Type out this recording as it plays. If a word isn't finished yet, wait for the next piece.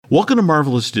Welcome to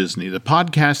Marvelous Disney, the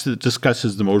podcast that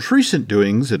discusses the most recent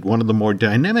doings at one of the more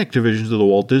dynamic divisions of the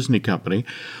Walt Disney Company,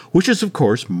 which is, of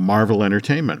course, Marvel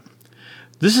Entertainment.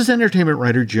 This is entertainment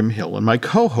writer Jim Hill, and my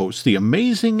co-host, the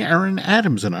amazing Aaron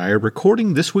Adams, and I are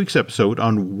recording this week's episode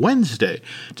on Wednesday,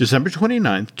 December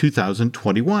 29th,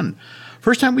 2021.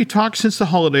 First time we talked since the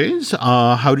holidays.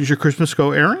 How did your Christmas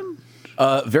go, Aaron?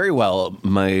 Very well.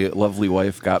 My lovely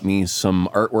wife got me some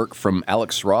artwork from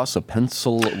Alex Ross, a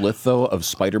pencil litho of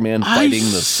Spider-Man fighting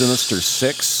the Sinister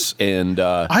Six, and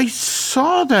I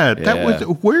saw that. Yeah. That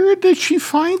was, where did she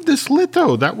find this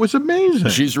litho? That was amazing.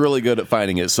 She's really good at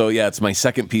finding it. So yeah, it's my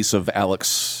second piece of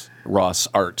Alex Ross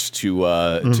art to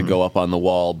go up on the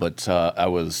wall. But I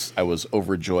was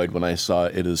overjoyed when I saw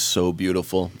it. It is so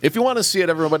beautiful. If you want to see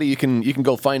it, everybody, you can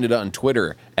go find it on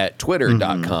Twitter at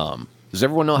twitter.com. Does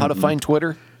everyone know how to find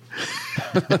Twitter?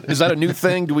 Is that a new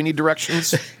thing? Do we need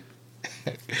directions?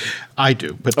 I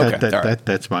do, but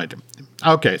that's mine.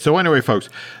 Okay, so anyway, folks,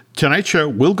 tonight's show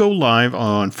will go live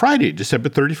on Friday, December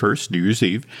 31st, New Year's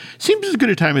Eve. Seems as good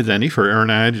a time as any for Aaron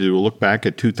and I to do a look back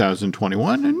at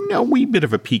 2021 and a wee bit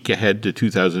of a peek ahead to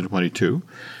 2022.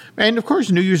 And, of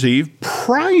course, New Year's Eve,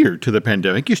 prior to the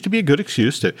pandemic, used to be a good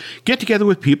excuse to get together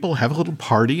with people, have a little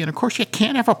party. And, of course, you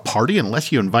can't have a party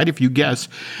unless you invite a few guests.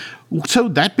 So,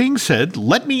 that being said,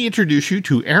 let me introduce you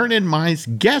to Aaron and my's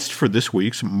guest for this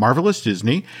week's Marvelous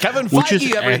Disney. Kevin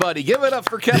Feige, everybody. Give it up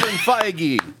for Kevin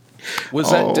Feige.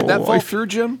 Did that fall through,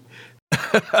 Jim?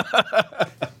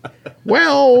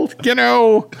 Well, you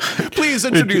know. Please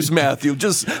introduce Matthew.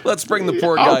 Just let's bring the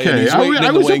poor guy in. He's waiting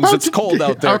in the wings. It's cold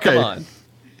out there. Okay. Come on.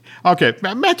 Okay,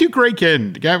 Matthew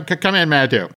Graykin. Come in,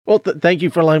 Matthew. Well, thank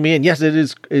you for allowing me in. Yes, it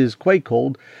is quite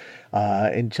cold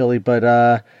and chilly,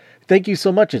 but thank you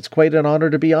so much. It's quite an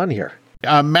honor to be on here.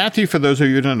 Matthew, for those of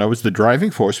you who don't know, is the driving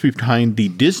force behind the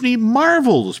Disney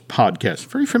Marvels podcast.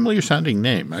 Very familiar sounding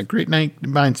name. A great name.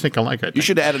 Minds think alike, I think. You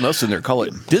should add an us in there. Call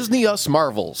it Disney Us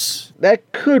Marvels.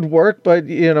 That could work, but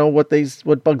you know what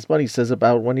Bugs Bunny says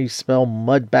about when you spell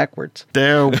mud backwards.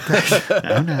 No.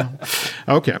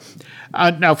 Okay.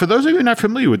 Now, for those of you not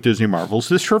familiar with Disney Marvels,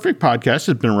 this terrific podcast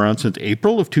has been around since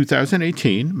April of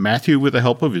 2018. Matthew, with the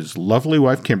help of his lovely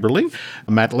wife, Kimberly,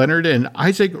 Matt Leonard, and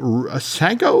Isaac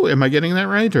Sago. Am I getting that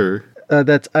right? Or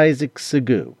that's Isaac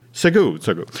Sagu.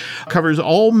 Sagu. Covers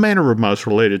all manner of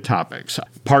mouse-related topics.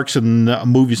 Parks and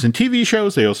movies and TV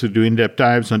shows. They also do in-depth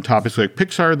dives on topics like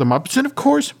Pixar, The Muppets, and, of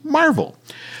course, Marvel.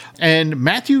 And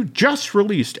Matthew just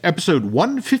released episode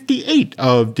 158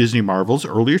 of Disney Marvels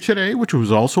earlier today, which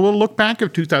was also a look back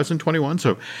of 2021.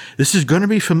 So this is going to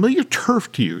be familiar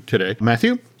turf to you today.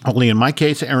 Matthew, only in my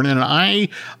case, Aaron and I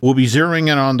will be zeroing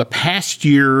in on the past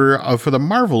year for the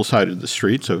Marvel side of the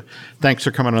street. So thanks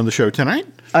for coming on the show tonight.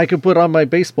 I could put on my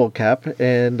baseball cap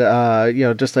and,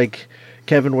 just like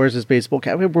Kevin wears his baseball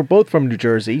cap. We're both from New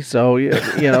Jersey, so,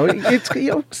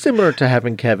 it's similar to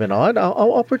having Kevin on.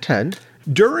 I'll pretend.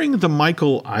 During the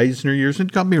Michael Eisner years, and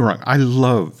don't get me wrong, I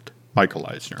loved Michael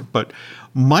Eisner, but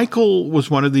Michael was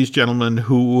one of these gentlemen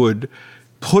who would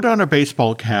put on a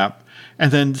baseball cap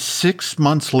and then 6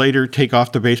 months later take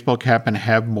off the baseball cap and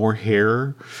have more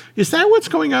hair. Is that what's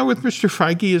going on with Mr.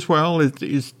 Feige as well?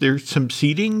 Is there some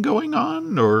seeding going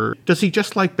on, or does he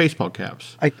just like baseball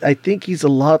caps? I think he's a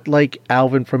lot like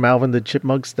Alvin from Alvin the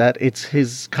Chipmunks, that it's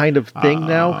his kind of thing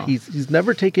now. He's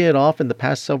never taken it off in the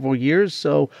past several years,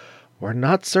 so we're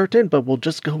not certain, but we'll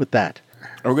just go with that.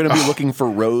 Are we going to be looking for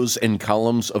rows and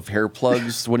columns of hair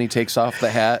plugs when he takes off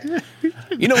the hat?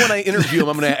 You know, when I interview him,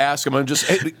 I'm going to ask him,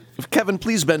 hey, Kevin,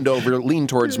 please bend over, lean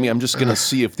towards me. I'm just going to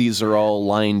see if these are all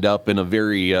lined up in a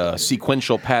very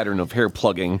sequential pattern of hair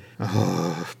plugging.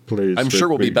 Please. I'm sure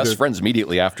we'll be best friends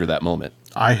immediately after that moment.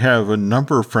 I have a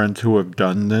number of friends who have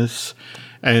done this,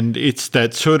 and it's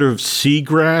that sort of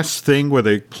seagrass thing where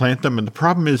they plant them, and the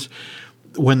problem is,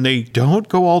 when they don't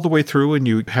go all the way through and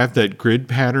you have that grid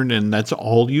pattern and that's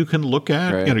all you can look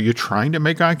at, right. You're trying to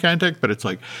make eye contact, but it's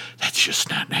like, that's just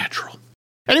not natural.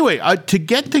 Anyway, to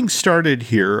get things started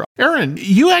here, Aaron,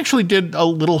 you actually did a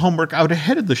little homework out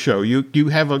ahead of the show. You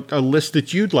have a list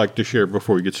that you'd like to share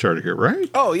before we get started here,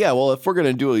 right? Oh, yeah. Well, if we're going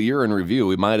to do a year in review,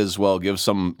 we might as well give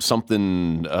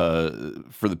something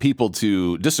for the people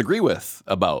to disagree with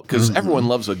about, because everyone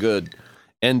loves a good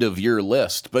end-of-year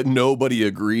list, but nobody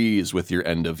agrees with your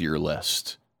end-of-year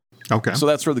list. Okay. So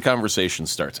that's where the conversation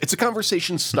starts. It's a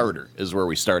conversation starter is where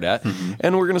we start at.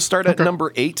 And we're going to start at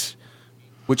number 8,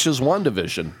 which is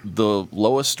WandaVision, the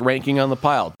lowest ranking on the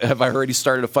pile. Have I already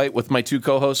started a fight with my two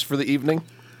co-hosts for the evening?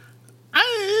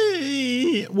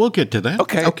 We'll get to that.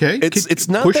 Okay. It's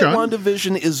not that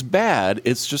WandaVision is bad.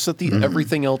 It's just that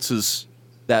everything else is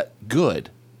that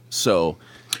good. So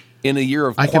in a year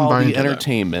of quality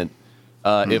entertainment,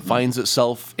 it finds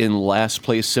itself in last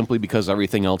place simply because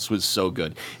everything else was so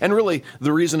good. And really,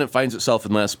 the reason it finds itself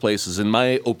in last place is, in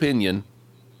my opinion,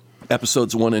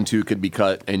 episodes 1 and 2 could be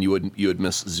cut, and you would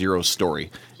miss zero story.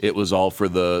 It was all for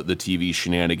the TV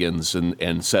shenanigans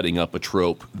and setting up a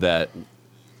trope that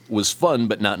was fun,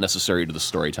 but not necessary to the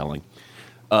storytelling.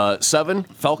 7,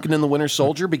 Falcon and the Winter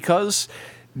Soldier, because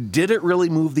did it really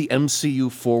move the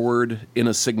MCU forward in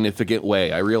a significant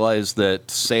way? I realize that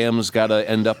Sam's got to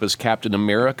end up as Captain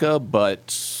America,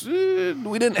 but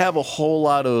we didn't have a whole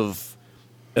lot of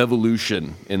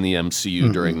evolution in the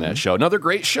MCU during that show. Another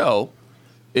great show.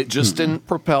 It just didn't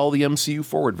propel the MCU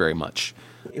forward very much.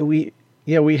 We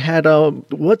had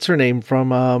what's her name from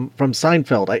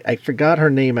Seinfeld? I forgot her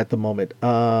name at the moment.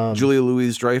 Julia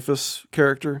Louis-Dreyfus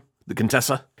character, the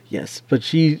Contessa. Yes, but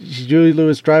Julia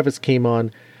Louis-Dreyfus came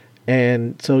on,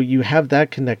 and so you have that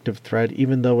connective thread,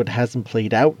 even though it hasn't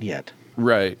played out yet.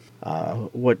 Right.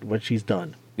 What she's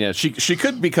done. Yeah, she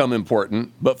could become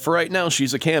important, but for right now,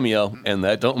 she's a cameo, and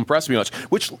that don't impress me much.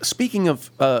 Which, speaking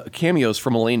of cameos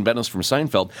from Elaine Bennis from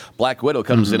Seinfeld, Black Widow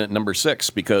comes in at number 6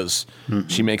 because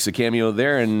she makes a cameo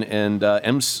there, and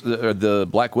the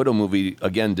Black Widow movie,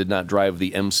 again, did not drive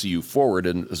the MCU forward,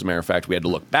 and as a matter of fact, we had to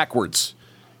look backwards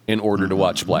in order to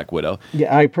watch Black Widow.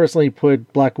 Yeah, I personally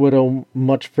put Black Widow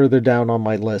much further down on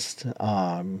my list.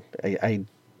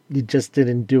 It just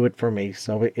didn't do it for me,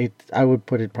 so I would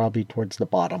put it probably towards the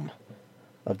bottom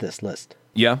of this list.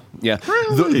 Yeah.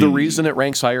 Really? The reason it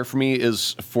ranks higher for me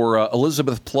is for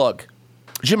Elizabeth Plug.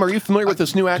 Jim, are you familiar with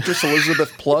this new actress,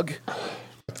 Elizabeth Plug?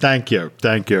 Thank you.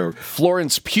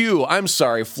 Florence Pugh. I'm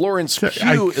sorry. Florence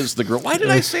Pugh is the girl. Why did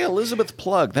I say Elizabeth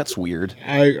Plug? That's weird.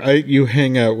 You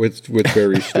hang out with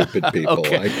very stupid people.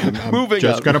 Okay. I'm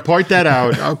just going to point that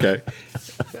out. Okay.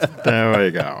 There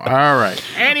we go. All right.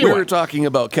 Anyway. We were talking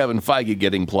about Kevin Feige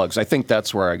getting plugs. I think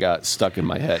that's where I got stuck in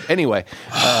my head. Anyway,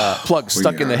 plug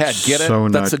stuck in the head. Get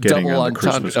it? That's a double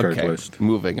entendre. Okay. List.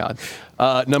 Moving on.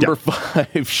 Number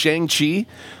 5, Shang-Chi.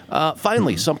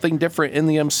 Finally, something different in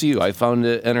the MCU. I found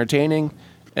it entertaining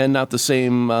and not the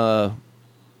same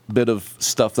bit of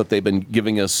stuff that they've been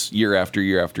giving us year after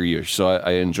year after year. So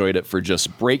I enjoyed it for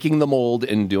just breaking the mold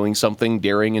and doing something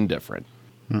daring and different.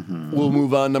 We'll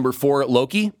move on. Number 4,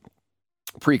 Loki.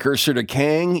 Precursor to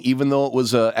Kang. Even though it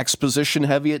was exposition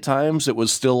heavy at times, it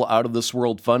was still out of this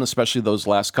world fun, especially those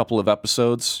last couple of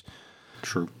episodes.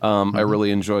 True. I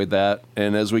really enjoyed that.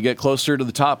 And as we get closer to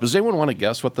the top, does anyone want to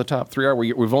guess what the top 3 are?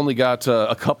 We've only got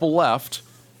a couple left.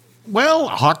 Well,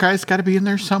 Hawkeye's got to be in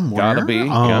there somewhere. Got to be,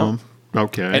 yeah.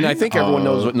 Okay. And I think everyone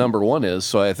knows what number 1 is,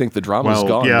 so I think the drama's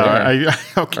gone there.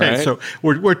 Okay, right? so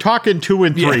we're talking 2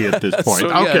 and 3 at this point.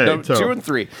 So, 2 and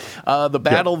 3. The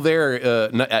battle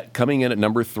there, coming in at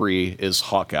number 3, is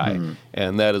Hawkeye.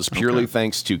 And that is purely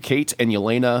thanks to Kate and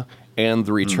Yelena and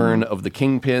the return of the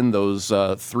Kingpin. Those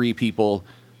 3 people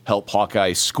help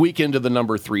Hawkeye squeak into the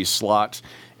number 3 slot.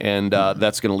 And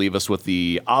that's going to leave us with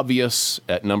the obvious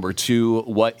at number 2,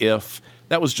 What If?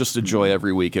 That was just a joy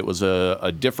every week. It was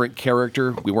a different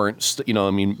character. We weren't,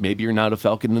 maybe you're not a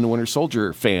Falcon and the Winter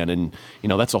Soldier fan, and,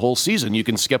 that's a whole season you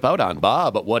can skip out on.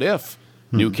 But what if?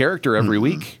 New character every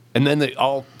week. And then it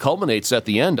all culminates at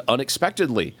the end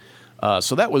unexpectedly.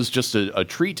 So that was just a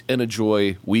treat and a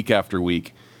joy week after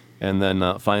week. And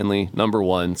then finally, number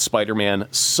 1, Spider-Man.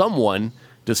 Someone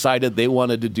decided they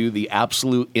wanted to do the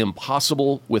absolute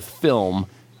impossible with film,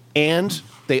 and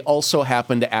they also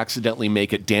happened to accidentally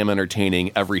make it damn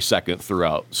entertaining every second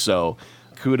throughout. So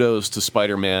kudos to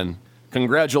Spider-Man.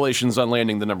 Congratulations on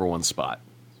landing the number 1 spot.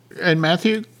 And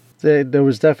Matthew? There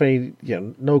was definitely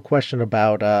no question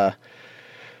about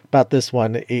this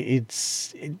one.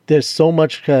 There's so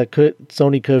much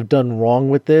Sony could have done wrong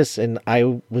with this, and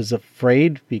I was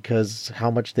afraid because how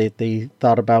much they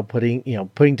thought about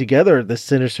putting together the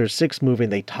Sinister Six movie.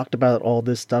 And they talked about all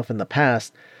this stuff in the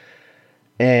past.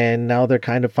 And now they're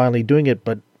kind of finally doing it,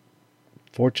 but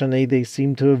fortunately they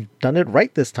seem to have done it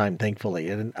right this time, thankfully.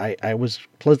 And I was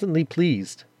pleasantly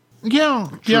pleased. Yeah.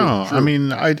 True. I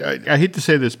mean, I hate to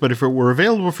say this, but if it were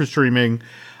available for streaming,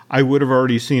 I would have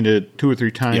already seen it 2 or 3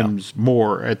 times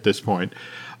more at this point.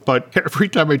 But every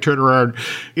time I turn around,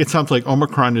 it sounds like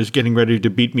Omicron is getting ready to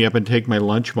beat me up and take my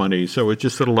lunch money. So it's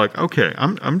just sort of like, okay,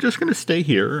 I'm just going to stay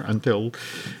here until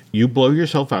you blow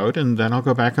yourself out, and then I'll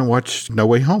go back and watch No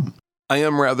Way Home. I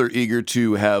am rather eager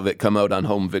to have it come out on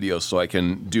home video so I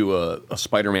can do a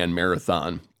Spider-Man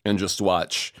marathon and just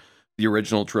watch the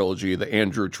original trilogy, the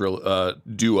Andrew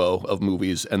duo of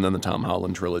movies, and then the Tom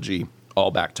Holland trilogy all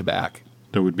back to back.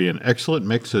 There would be an excellent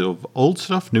mix of old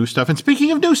stuff, new stuff. And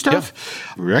speaking of new stuff,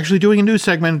 we're actually doing a news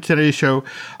segment in today's show.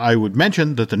 I would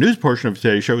mention that the news portion of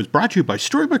today's show is brought to you by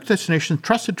Storybook Destinations,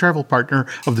 trusted travel partner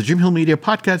of the Jim Hill Media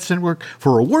Podcast Network.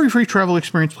 For a worry-free travel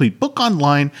experience, please book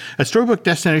online at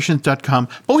storybookdestinations.com.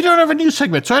 But we don't have a news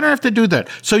segment, so I don't have to do that.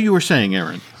 So you were saying,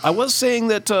 Aaron. I was saying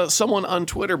that someone on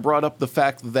Twitter brought up the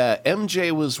fact that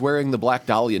MJ was wearing the Black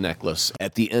Dahlia necklace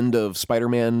at the end of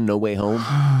Spider-Man No Way Home,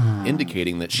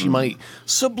 indicating that she might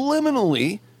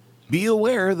subliminally be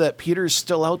aware that Peter's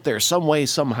still out there some way,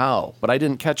 somehow. But I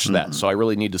didn't catch that, so I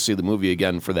really need to see the movie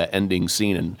again for that ending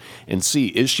scene and see,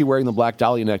 is she wearing the Black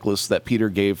Dahlia necklace that Peter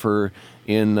gave her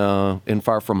in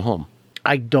Far From Home?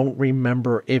 I don't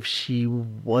remember if she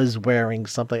was wearing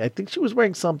something. I think she was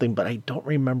wearing something, but I don't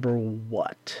remember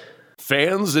what.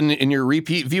 Fans, in your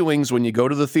repeat viewings, when you go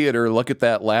to the theater, look at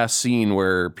that last scene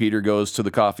where Peter goes to the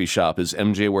coffee shop. Is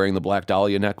MJ wearing the Black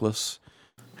Dahlia necklace?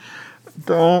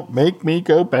 Don't make me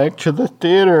go back to the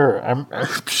theater.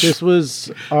 This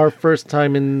was our first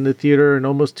time in the theater in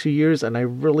almost 2 years, and I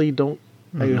really don't.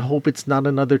 I hope it's not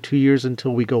another 2 years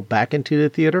until we go back into the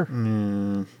theater.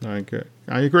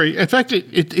 I agree. In fact,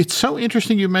 it's so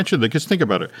interesting you mentioned that, because think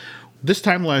about it. This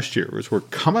time last year, as we're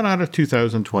coming out of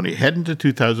 2020, heading to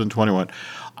 2021,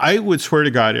 I would swear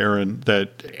to God, Aaron,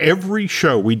 that every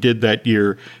show we did that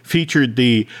year featured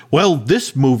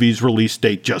this movie's release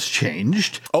date just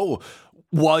changed. Oh,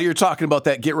 while you're talking about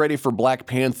that, get ready for Black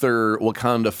Panther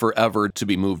Wakanda Forever to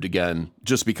be moved again,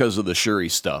 just because of the Shuri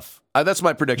stuff. That's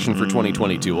my prediction for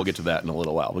 2022. We'll get to that in a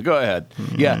little while. But go ahead.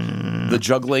 Yeah, the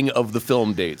juggling of the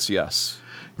film dates, yes.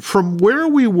 From where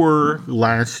we were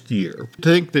last year, to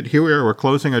think that here we are, we're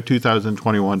closing out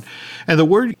 2021, and the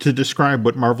word to describe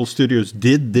what Marvel Studios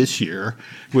did this year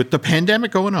with the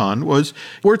pandemic going on was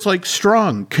words like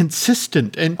strong,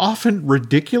 consistent, and often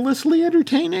ridiculously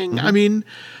entertaining. I mean,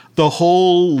 the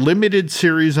whole limited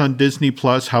series on Disney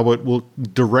Plus, how it will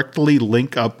directly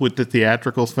link up with the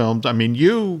theatrical films. I mean,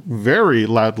 you very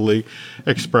loudly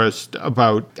expressed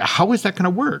about how is that going to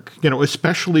work?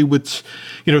 Especially with,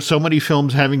 so many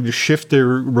films having to shift their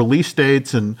release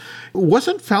dates. And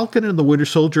wasn't Falcon and the Winter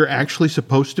Soldier actually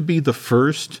supposed to be the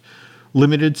first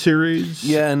limited series?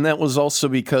 Yeah, and that was also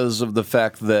because of the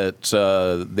fact that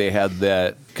they had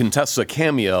that Contessa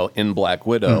cameo in Black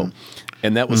Widow.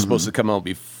 And that was supposed to come out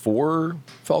before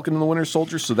Falcon and the Winter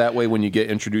Soldier, so that way when you get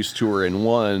introduced to her in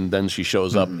one, then she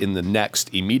shows up in the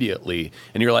next immediately,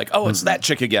 and you're like, oh, it's that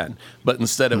chick again. But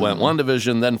instead it went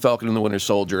WandaVision, then Falcon and the Winter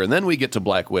Soldier, and then we get to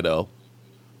Black Widow.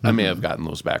 I may have gotten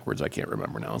those backwards. I can't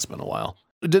remember now. It's been a while.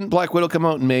 Didn't Black Widow come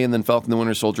out in May, and then Falcon and the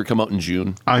Winter Soldier come out in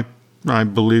June? I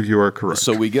believe you are correct.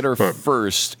 So we get her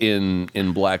first in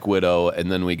Black Widow,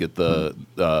 and then we get the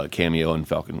cameo in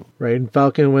Falcon. Right, and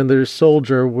Falcon and Winter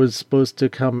Soldier was supposed to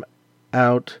come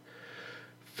out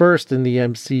first in the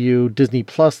MCU Disney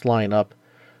Plus lineup,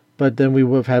 but then we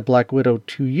would have had Black Widow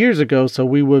 2 years ago, so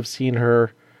we would have seen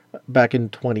her back in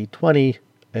 2020,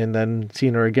 and then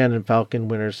seen her again in Falcon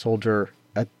Winter Soldier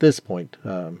at this point.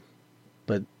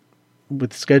 But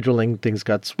with scheduling, things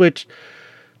got switched.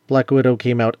 Black Widow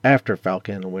came out after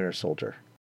Falcon and Winter Soldier.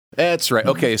 That's right.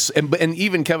 Okay, so, and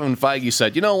even Kevin Feige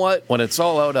said, you know what? When it's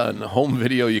all out on home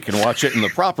video, you can watch it in the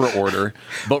proper order.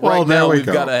 But right now, we've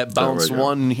got to bounce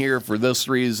one here for this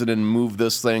reason and move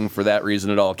this thing for that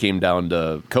reason. It all came down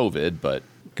to COVID, but...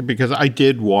 Because I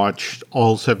did watch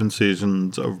all 7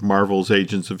 seasons of Marvel's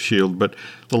Agents of S.H.I.E.L.D., but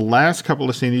the last couple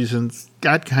of seasons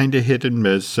got kind of hit and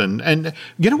miss. And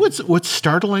you know what's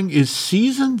startling is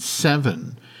season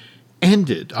 7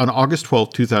 ended on August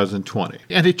 12th, 2020.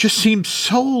 And it just seems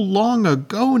so long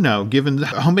ago now, given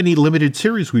how many limited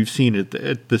series we've seen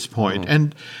at this point.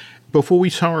 And before we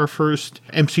saw our first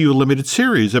MCU limited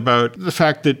series about the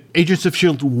fact that Agents of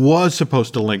S.H.I.E.L.D. was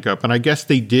supposed to link up. And I guess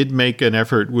they did make an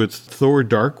effort with Thor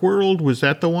Dark World. Was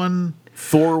that the one?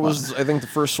 Thor was, I think, the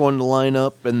first one to line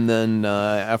up. And then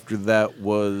after that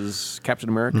was Captain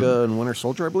America and Winter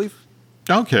Soldier, I believe.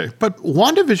 Okay, but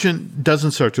WandaVision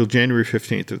doesn't start till January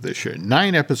 15th of this year.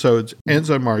 9 episodes,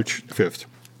 ends on March 5th.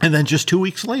 And then just 2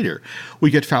 weeks later, we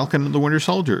get Falcon and the Winter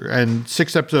Soldier, and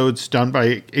 6 episodes done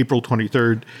by April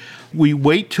 23rd. We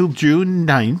wait till June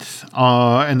 9th,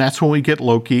 and that's when we get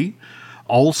Loki,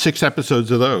 all 6 episodes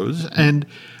of those. And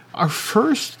our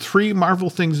first 3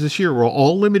 Marvel things this year were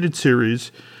all limited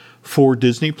series for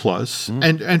Disney Plus.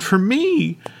 And for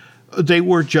me, they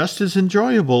were just as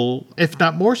enjoyable, if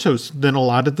not more so, than a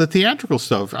lot of the theatrical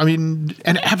stuff. I mean,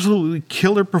 and absolutely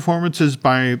killer performances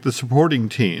by the supporting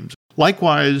teams.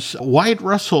 Likewise, Wyatt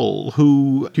Russell,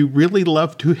 who you really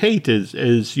love to hate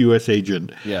as U.S.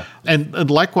 agent. Yeah. And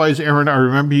likewise, Aaron, I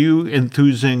remember you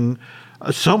enthusing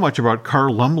so much about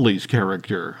Carl Lumbly's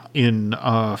character in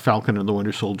Falcon and the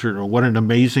Winter Soldier. And what an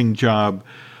amazing job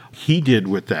he did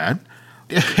with that.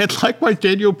 And likewise,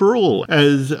 Daniel Bruhl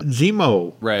as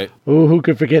Zemo. Right. Oh, who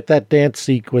could forget that dance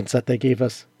sequence that they gave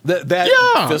us?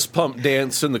 That fist pump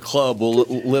dance in the club will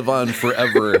live on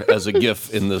forever as a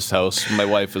GIF in this house. My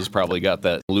wife has probably got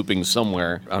that looping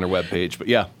somewhere on her webpage, but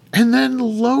yeah. And then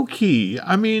Loki.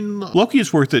 I mean, Loki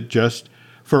is worth it just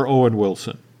for Owen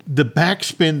Wilson. The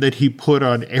backspin that he put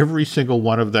on every single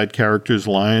one of that character's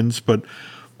lines, but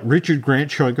Richard Grant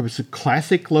showing up as a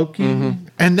classic Loki. Mm-hmm.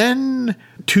 And then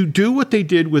to do what they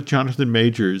did with Jonathan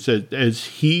Majors as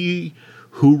He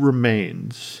Who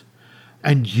Remains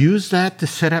and use that to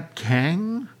set up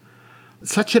Kang,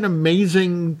 such an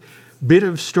amazing bit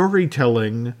of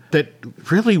storytelling that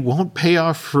really won't pay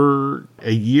off for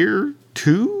a year,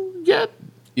 two yet.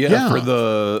 Yeah, for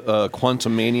the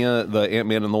Quantumania, the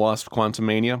Ant-Man and the Wasp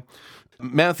Quantumania.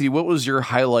 Matthew, what was your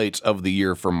highlight of the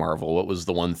year for Marvel? What was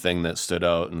the one thing that stood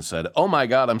out and said, oh my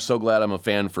God, I'm so glad I'm a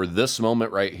fan for this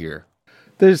moment right here?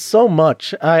 There's so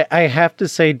much. I have to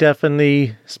say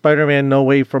definitely Spider-Man No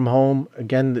Way From Home.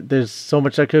 Again, there's so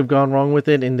much that could have gone wrong with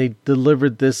it, and they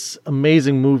delivered this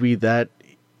amazing movie that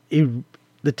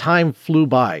the time flew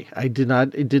by. It did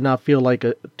not feel like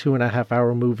a 2.5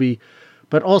 hour movie,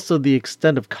 but also the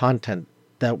extent of content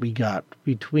that we got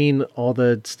between all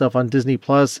the stuff on Disney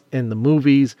Plus and the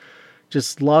movies,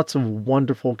 just lots of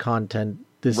wonderful content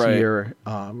this year.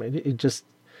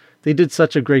 They did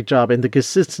such a great job, and the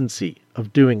consistency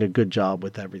of doing a good job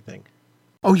with everything.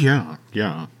 Oh yeah.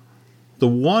 The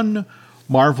one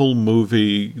Marvel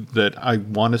movie that I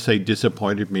want to say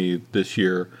disappointed me this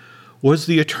year was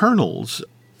The Eternals.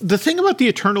 The thing about The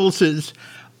Eternals is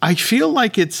I feel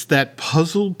like it's that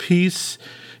puzzle piece,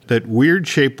 that weird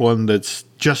shape one that's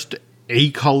just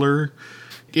a color.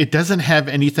 It doesn't have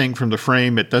anything from the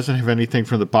frame. It doesn't have anything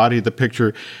from the body of the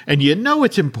picture. And you know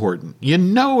it's important. You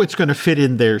know it's going to fit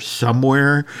in there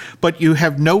somewhere, but you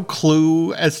have no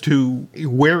clue as to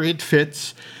where it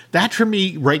fits. That for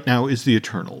me right now is The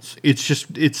Eternals. It's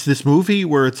this movie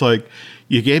where it's like,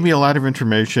 you gave me a lot of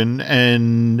information,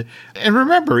 and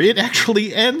remember, it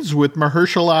actually ends with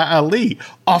Mahershala Ali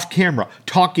off camera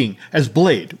talking as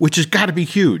Blade, which has got to be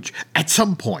huge at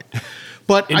some point.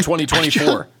 But in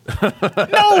 2024.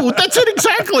 No, that's it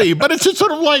exactly. But it's just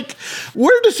sort of like,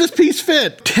 where does this piece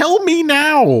fit? Tell me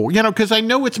now, because I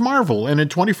know it's Marvel. And in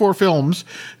 24 films,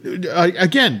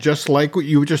 again, just like what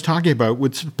you were just talking about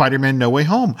with Spider-Man No Way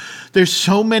Home, there's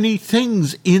so many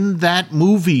things in that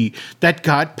movie that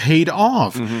got paid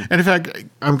off. Mm-hmm. And in fact,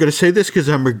 I'm going to say this because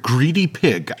I'm a greedy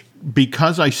pig.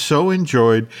 Because I so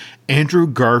enjoyed Andrew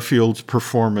Garfield's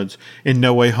performance in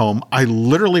No Way Home, I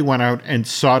literally went out and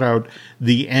sought out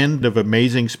the end of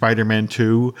Amazing Spider-Man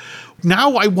 2.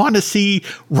 Now I want to see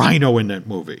Rhino in that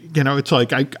movie. It's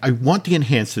like I want the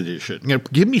enhanced edition.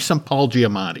 Give me some Paul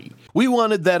Giamatti. We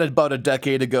wanted that about a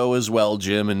decade ago as well,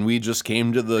 Jim, and we just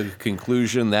came to the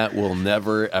conclusion that will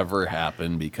never, ever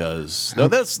happen because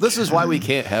this is why we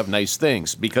can't have nice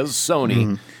things, because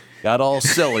Sony got all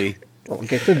silly. Well,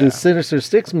 get to the Sinister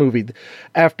Six movie.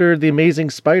 After The Amazing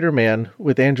Spider-Man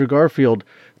with Andrew Garfield,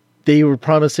 they were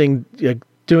promising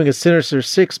doing a Sinister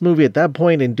Six movie at that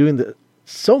point and doing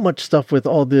so much stuff with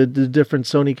all the different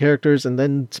Sony characters. And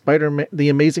then The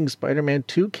Amazing Spider-Man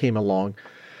 2 came along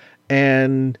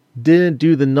and didn't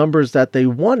do the numbers that they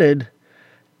wanted,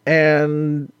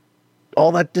 and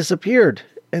all that disappeared.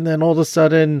 And then all of a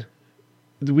sudden,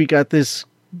 we got this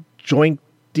joint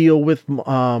deal with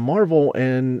Marvel,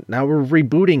 and now we're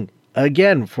rebooting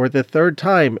again for the third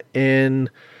time in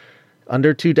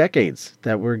under 2 decades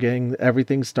that we're getting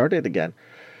everything started again.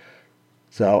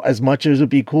 So as much as it'd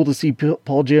be cool to see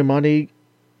Paul Giamatti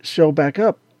show back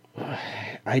up,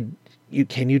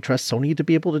 can you trust Sony to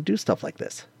be able to do stuff like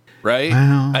this? Right?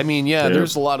 Well, I mean,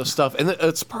 there's a lot of stuff. And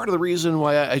it's part of the reason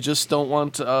why I just don't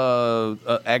want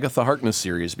Agatha Harkness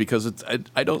series, because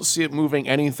I don't see it moving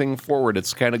anything forward.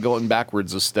 It's kind of going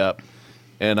backwards a step.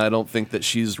 And I don't think that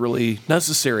she's really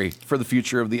necessary for the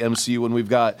future of the MCU when we've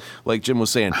got, like Jim was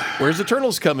saying, where's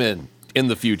Eternals come in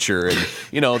the future? And,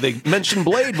 they mentioned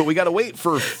Blade, but we got to wait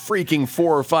for freaking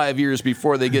 4 or 5 years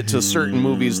before they get to certain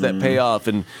movies that pay off.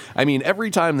 And, I mean, every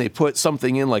time they put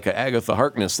something in like a Agatha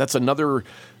Harkness, that's another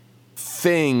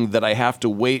thing that I have to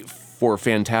wait for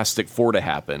Fantastic Four to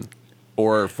happen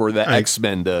or for the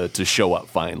X-Men to show up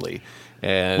finally.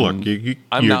 And look,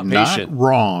 I'm not patient. Not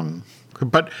wrong.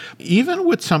 But even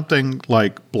with something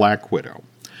like Black Widow,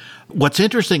 what's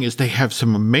interesting is they have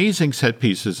some amazing set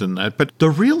pieces in that. But the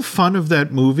real fun of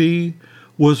that movie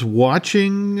was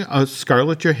watching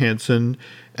Scarlett Johansson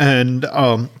and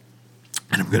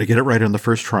and I'm going to get it right on the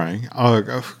first try,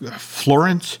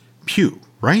 Florence Pugh.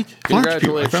 Right?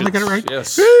 Congratulations. I finally got it right.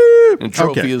 Yes. Woo! And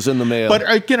trophy is in the mail. But,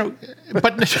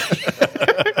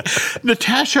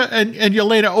 Natasha and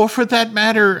Yelena, or for that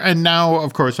matter, and now,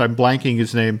 of course, I'm blanking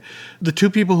his name, the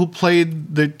two people who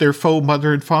played their faux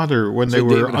mother and father when they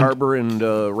were... David Harbour and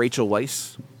Rachel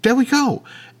Weisz. There we go.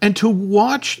 And to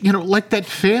watch, like that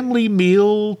family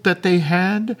meal that they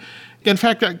had. In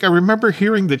fact, I remember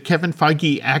hearing that Kevin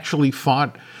Feige actually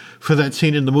fought for that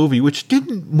scene in the movie, which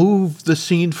didn't move the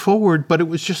scene forward, but it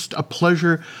was just a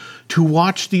pleasure to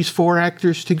watch these four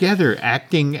actors together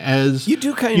acting as,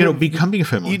 becoming a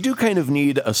family. You do kind of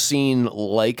need a scene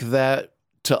like that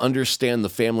to understand the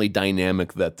family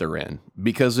dynamic that they're in,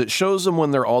 because it shows them when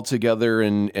they're all together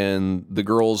and the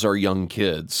girls are young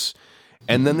kids.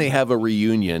 And then they have a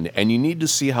reunion, and you need to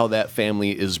see how that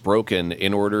family is broken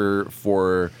in order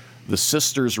for the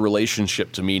sisters'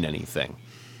 relationship to mean anything.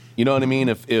 You know what I mean?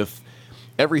 If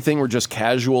everything were just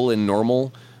casual and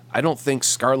normal, I don't think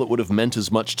Scarlett would have meant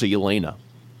as much to Yelena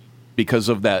because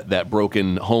of that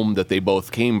broken home that they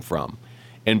both came from.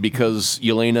 And because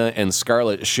Yelena and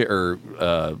Scarlett share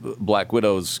Black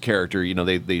Widow's character,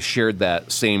 they shared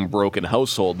that same broken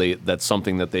household. That's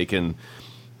something that they can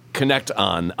connect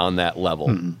on that level.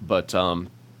 Mm-hmm. But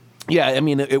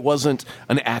it wasn't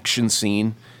an action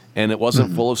scene. And it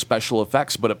wasn't full of special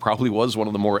effects, but it probably was one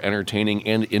of the more entertaining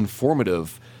and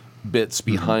informative bits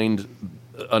behind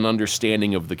an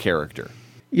understanding of the character.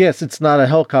 Yes, it's not a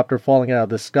helicopter falling out of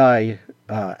the sky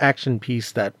action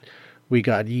piece that we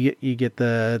got. You get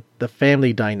the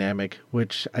family dynamic,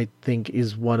 which I think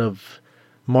is one of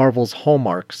Marvel's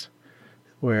hallmarks,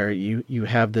 where you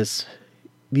have these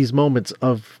moments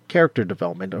of character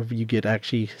development, of you get to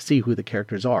actually see who the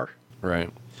characters are.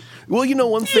 Right. Well,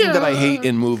 one thing that I hate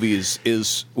in movies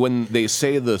is when they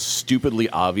say the stupidly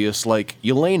obvious, like,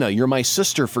 Yelena, you're my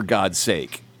sister, for God's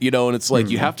sake. And it's like,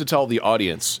 you have to tell the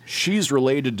audience, she's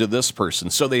related to this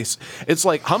person. So it's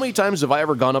like, how many times have I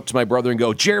ever gone up to my brother and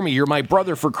go, Jeremy, you're my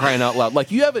brother, for crying out loud?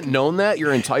 Like, you haven't known that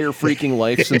your entire freaking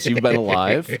life since you've been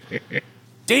alive?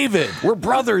 David, we're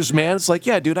brothers, man. It's like,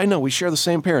 yeah, dude, I know. We share the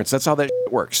same parents. That's how that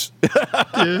works.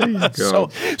 There you go.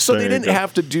 So they didn't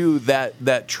have to do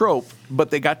that trope, but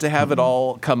they got to have it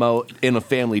all come out in a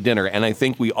family dinner. And I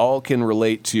think we all can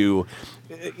relate to...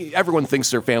 Everyone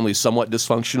thinks their family's somewhat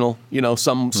dysfunctional,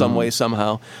 some way,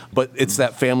 somehow. But it's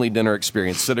that family dinner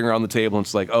experience, sitting around the table, and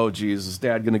it's like, oh, geez, is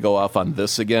Dad going to go off on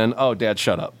this again? Oh, Dad,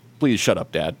 shut up. Please shut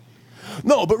up, Dad.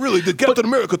 No, but really, did Captain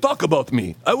America talk about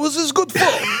me? I was his good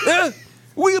foe. Yeah?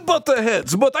 We butt the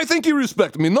heads, but I think you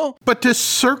respect me, no? But to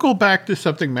circle back to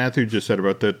something Matthew just said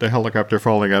about the helicopter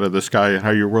falling out of the sky and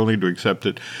how you're willing to accept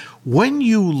it, when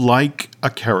you like a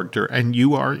character and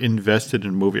you are invested in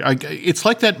a movie, it's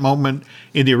like that moment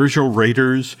in the original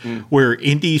Raiders where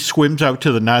Indy swims out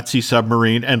to the Nazi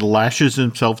submarine and lashes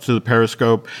himself to the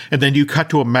periscope, and then you cut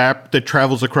to a map that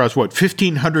travels across,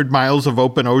 1,500 miles of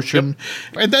open ocean,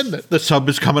 and then the sub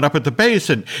is coming up at the base,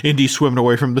 and Indy's swimming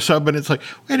away from the sub, and it's like,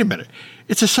 wait a minute,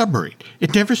 it's a submarine.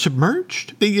 It never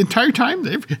submerged the entire time.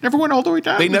 They never went all the way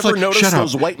down. They never noticed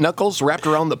those white knuckles wrapped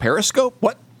around the periscope?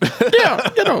 What? Yeah,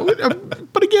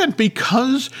 but again,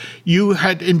 because you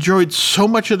had enjoyed so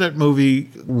much of that movie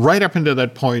right up until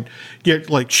that point, you're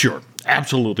like, sure,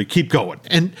 absolutely, keep going.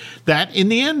 And that, in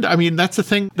the end, that's the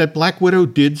thing that Black Widow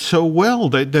did so well.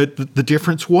 The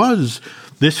difference was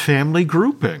this family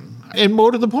grouping. And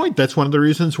more to the point, that's one of the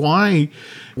reasons why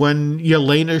when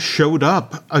Yelena showed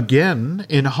up again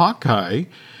in Hawkeye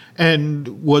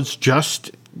and was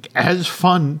just as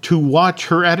fun to watch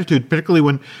her attitude, particularly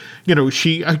when,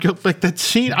 like that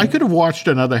scene, I could have watched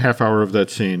another half hour of that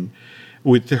scene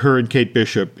with her and Kate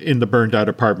Bishop in the burned out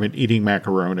apartment eating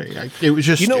macaroni. It was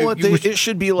just... It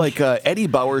should be like Eddie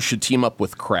Bauer should team up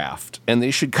with Kraft, and they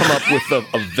should come up with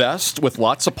a vest with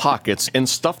lots of pockets and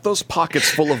stuff those pockets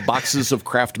full of boxes of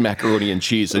Kraft macaroni and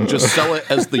cheese and just sell it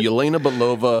as the Yelena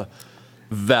Belova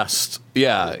vest.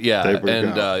 Yeah.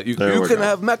 And you can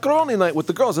have macaroni night with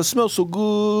the girls. It smells so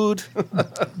good.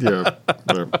 Yeah.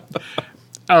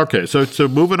 Okay, so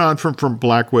moving on from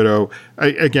Black Widow,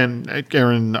 again,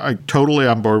 Aaron, I'm totally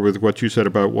on board with what you said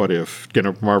about What If,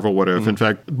 Marvel What If. In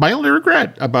fact, my only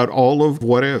regret about all of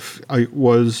What If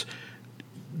was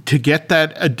to get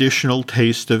that additional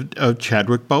taste of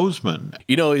Chadwick Boseman.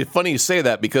 It's funny you say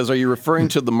that, because are you referring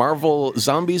to the Marvel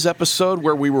Zombies episode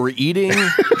where we were eating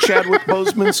Chadwick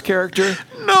Boseman's character?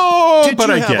 No, but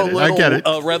I get it.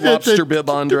 Red Lobster bib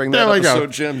on during that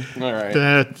episode, Jim? All right.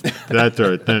 That's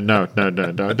right. No.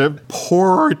 The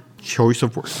poor choice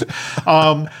of words.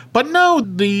 But no,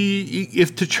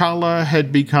 if T'Challa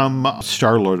had become a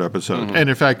Star-Lord episode, and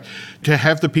in fact, to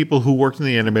have the people who worked in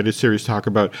the animated series talk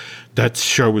about that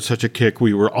show was such a kick,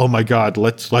 we were, oh my God,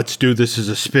 let's do this as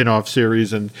a spin-off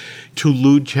series, and to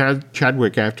lose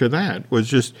Chadwick after that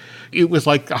it was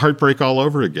like heartbreak all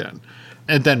over again.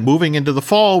 And then moving into the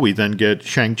fall, we then get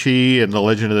Shang-Chi and the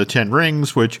Legend of the Ten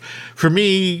Rings, which for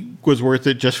me was worth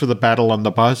it just for the battle on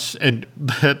the bus and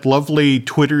that lovely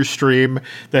Twitter stream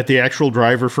that the actual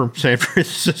driver from San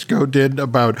Francisco did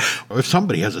about if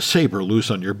somebody has a saber loose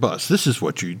on your bus, this is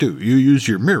what you do. You use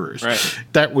your mirrors. Right.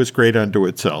 That was great unto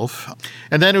itself.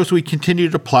 And then as we continue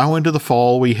to plow into the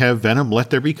fall, we have Venom,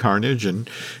 Let There Be Carnage. And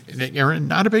Aaron,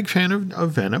 not a big fan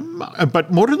of Venom,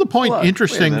 but more to the point,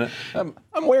 interesting.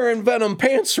 I'm wearing Venom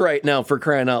pants right now, for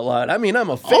crying out loud. I mean, I'm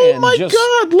a fan. Oh my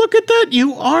God, look at that.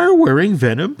 You are wearing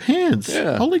Venom pants.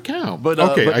 Yeah. Holy cow. But,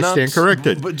 okay, but I stand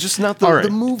corrected. But just not the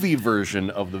movie version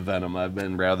of the Venom. I've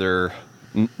been rather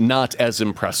not as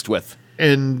impressed with.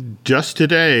 And just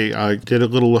today, I did a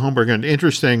little homework. And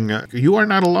interesting, you are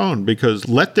not alone, because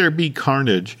Let There Be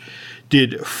Carnage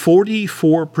did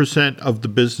 44% of the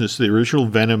business the original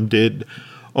Venom did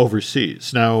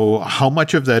overseas. Now, how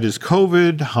much of that is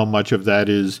COVID? How much of that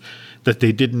is that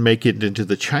they didn't make it into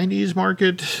the Chinese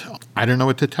market? I don't know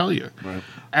what to tell you. Right.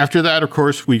 After that, of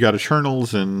course, we got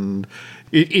Eternals, and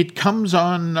it comes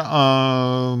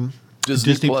on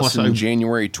Disney Plus on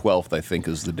January 12th, I think,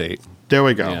 is the date. There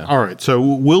we go. Yeah. All right, so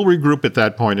we'll regroup at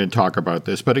that point and talk about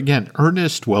this. But again,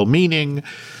 earnest, well-meaning,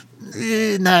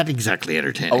 not exactly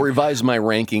entertaining. I'll revise my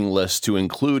ranking list to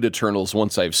include Eternals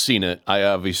once I've seen it. I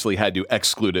obviously had to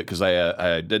exclude it because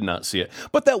I did not see it.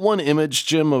 But that one image,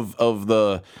 Jim, of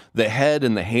the head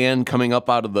and the hand coming up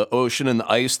out of the ocean and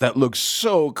the ice, that looks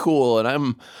so cool. And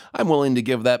I'm willing to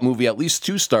give that movie at least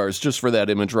 2 stars just for that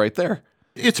image right there.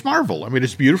 It's Marvel. I mean,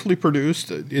 it's beautifully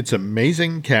produced. It's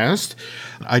amazing cast.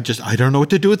 I don't know what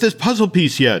to do with this puzzle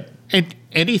piece yet. And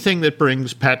anything that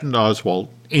brings Patton Oswalt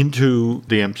into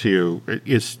the MCU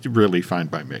is really fine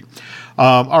by me.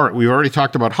 All right, we've already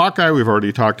talked about Hawkeye. We've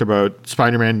already talked about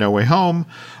Spider-Man No Way Home,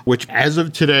 which as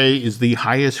of today is the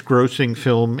highest grossing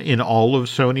film in all of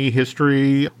Sony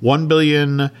history.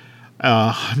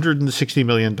 $160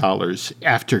 million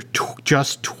after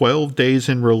just 12 days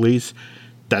in release.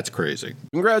 That's crazy.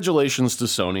 Congratulations to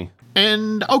Sony.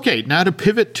 And okay, now to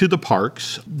pivot to the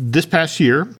parks. This past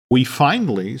year, we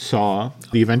finally saw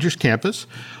the Avengers Campus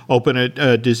open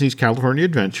at Disney's California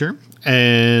Adventure.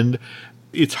 And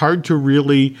it's hard to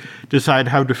really decide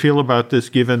how to feel about this,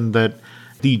 given that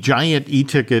the giant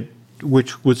e-ticket,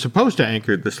 which was supposed to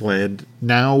anchor this land,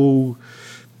 now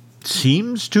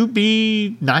seems to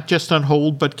be not just on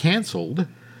hold, but canceled,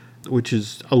 which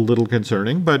is a little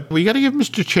concerning. But we got to give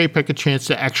Mr. Chapek a chance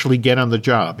to actually get on the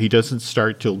job. He doesn't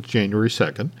start till January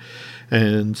 2nd,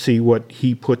 and see what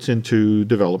he puts into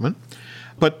development.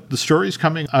 But the stories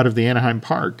coming out of the Anaheim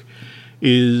Park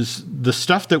is the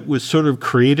stuff that was sort of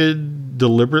created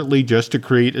deliberately just to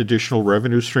create additional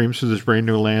revenue streams for this brand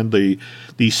new land. The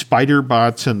spider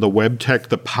bots and the web tech,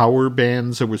 the power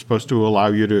bands that were supposed to allow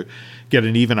you to get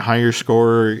an even higher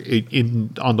score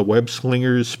on the Web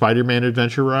Slingers Spider-Man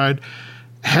adventure ride,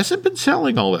 hasn't been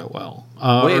selling all that well.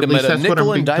 Wait a minute,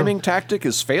 nickel and diming tactic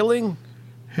is failing?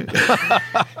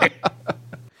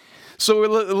 So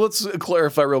let's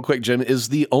clarify real quick, Jim. Is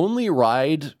the only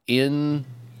ride in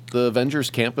the Avengers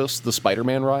Campus the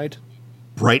Spider-Man ride?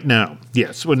 Right now,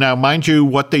 yes. Well, now, mind you,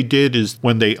 what they did is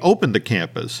when they opened the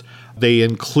campus, they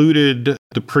included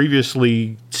the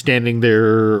previously standing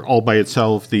there all by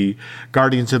itself, the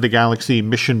Guardians of the Galaxy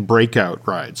Mission Breakout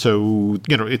ride. So,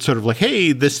 it's sort of like,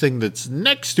 hey, this thing that's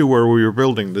next to where we were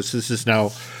building this is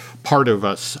now part of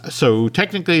us. So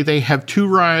technically they have 2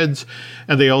 rides,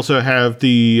 and they also have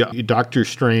the Doctor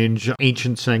Strange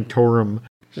Ancient Sanctorum.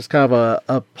 Just kind of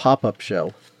a pop-up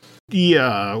show.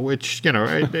 Yeah, which,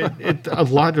 a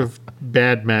lot of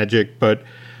bad magic, but...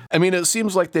 I mean, it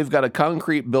seems like they've got a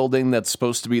concrete building that's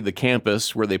supposed to be the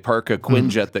campus where they park a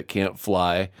Quinjet that can't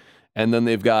fly, and then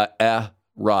they've got a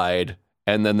ride,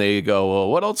 and then they go, well,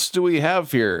 what else do we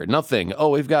have here? Nothing. Oh,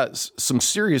 we've got some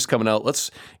series coming out.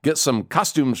 Let's get some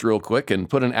costumes real quick and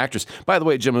put an actress. By the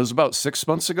way, Jim, it was about 6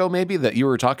 months ago maybe that you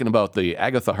were talking about the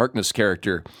Agatha Harkness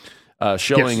character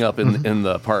showing up in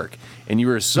the park. And you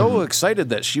were so excited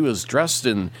that she was dressed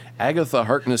in Agatha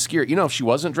Harkness gear. If she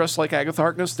wasn't dressed like Agatha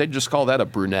Harkness, they'd just call that a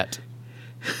brunette.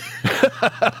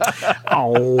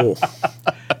 Oh.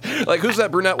 Like, who's that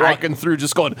brunette walking through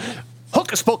just going,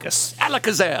 hocus pocus,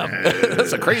 alakazam.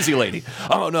 That's a crazy lady.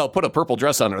 Oh, no, put a purple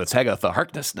dress on her. It's Agatha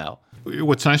Harkness now.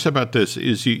 What's nice about this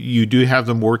is you do have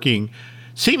them working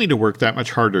seeming to work that much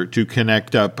harder to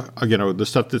connect up, the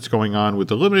stuff that's going on with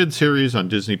the limited series on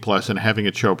Disney Plus and having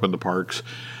it show up in the parks.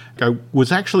 I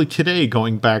was actually today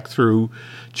going back through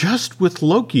just with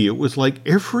Loki. It was like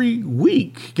every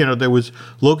week, there was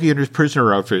Loki in his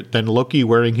prisoner outfit, then Loki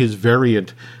wearing his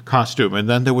variant costume, and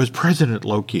then there was President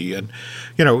Loki. And,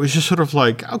 it was just sort of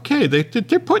like, okay,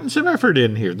 they're putting some effort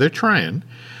in here. They're trying.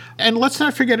 And let's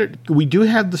not forget it. We do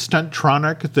have the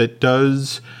Stuntronic that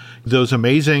does those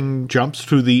amazing jumps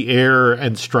through the air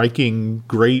and striking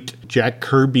great Jack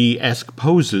Kirby-esque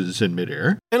poses in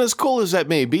midair. And as cool as that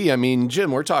may be, I mean,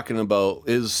 Jim, we're talking about,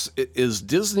 is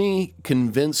Disney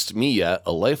convinced me yet,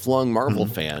 a lifelong Marvel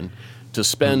fan, to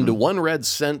spend 1 red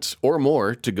cent or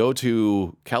more to go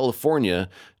to California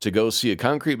to go see a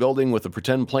concrete building with a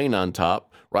pretend plane on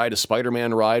top, ride a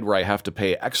Spider-Man ride where I have to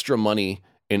pay extra money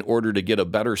in order to get a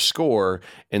better score,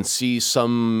 and see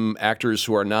some actors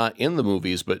who are not in the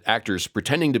movies, but actors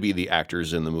pretending to be the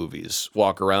actors in the movies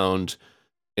walk around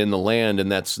in the land, and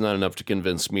that's not enough to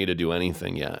convince me to do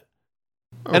anything yet.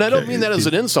 Okay. And I don't mean that as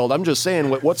an insult. I'm just saying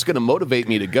what's going to motivate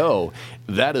me to go.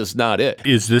 That is not it.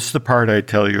 Is this the part I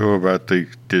tell you about the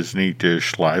Disney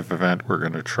Dish live event we're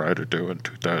going to try to do in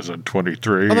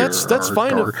 2023? Well, that's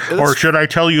fine. Or should I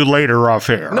tell you later off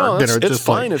air? No, it's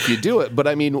fine if you do it. But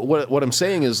I mean, what I'm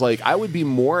saying is, like, I would be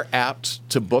more apt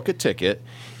to book a ticket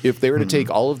if they were to take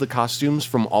all of the costumes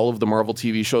from all of the Marvel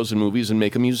TV shows and movies and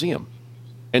make a museum.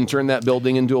 And turn that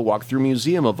building into a walkthrough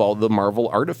museum of all the Marvel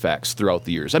artifacts throughout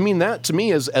the years. I mean, that to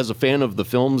me, as a fan of the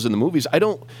films and the movies,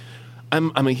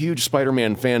 I'm a huge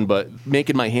Spider-Man fan, but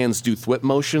making my hands do thwip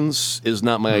motions is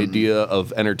not my idea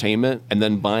of entertainment. And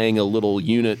then buying a little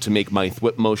unit to make my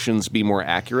thwip motions be more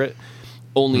accurate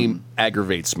only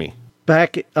aggravates me.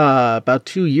 Back about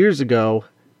 2 years ago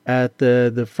at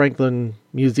the Franklin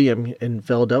Museum in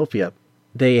Philadelphia,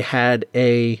 they had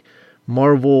a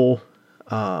Marvel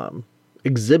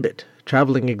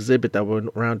traveling exhibit that went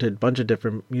around to a bunch of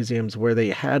different museums where they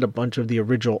had a bunch of the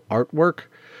original artwork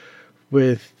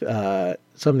with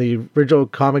some of the original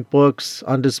comic books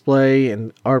on display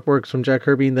and artworks from Jack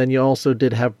Kirby. And then you also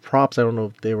did have props. I don't know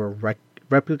if they were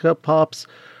replica props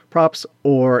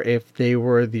or if they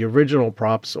were the original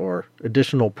props or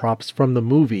additional props from the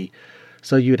movie.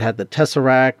 So you'd had the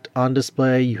Tesseract on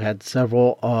display. You had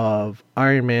several of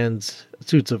Iron Man's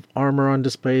suits of armor on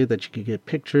display that you could get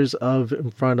pictures of in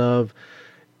front of,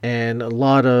 and a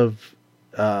lot of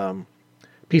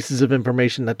pieces of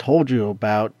information that told you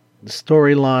about the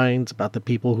storylines, about the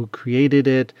people who created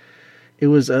it. It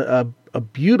was a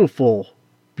beautiful,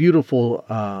 beautiful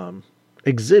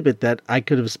exhibit that I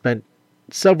could have spent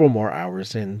several more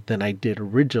hours in than I did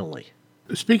originally.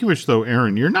 Speaking of which, though,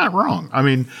 Aaron, you're not wrong. I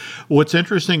mean, what's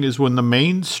interesting is when the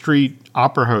Main Street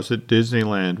Opera House at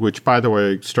Disneyland, which, by the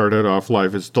way, started off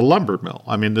life as the lumber mill.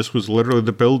 I mean, this was literally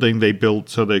the building they built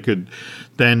so they could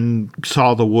then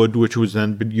saw the wood, which was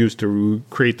then used to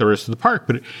create the rest of the park.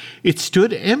 But it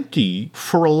stood empty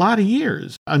for a lot of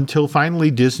years until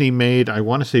finally Disney made, I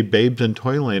want to say, Babes in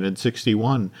Toyland in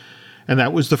 1961. And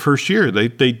that was the first year. They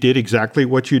did exactly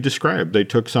what you described. They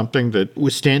took something that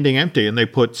was standing empty and they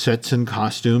put sets and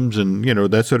costumes and,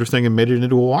 that sort of thing and made it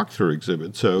into a walkthrough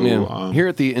exhibit. So here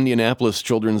at the Indianapolis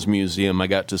Children's Museum, I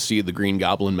got to see the Green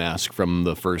Goblin mask from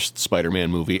the first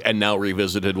Spider-Man movie, and now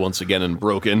revisited once again and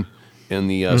broken in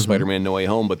the Spider-Man No Way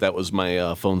Home. But that was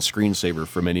my phone screensaver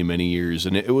for many, many years.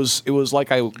 And it was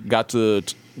like I got to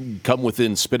come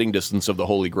within spitting distance of the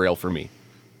Holy Grail for me.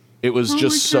 It was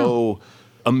just so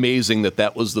amazing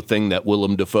that was the thing that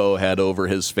Willem Dafoe had over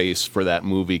his face for that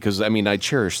movie. Because, I mean, I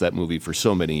cherished that movie for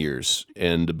so many years.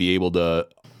 And to be able to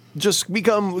just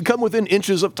come within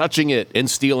inches of touching it and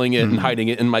stealing it and hiding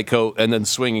it in my coat and then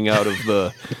swinging out of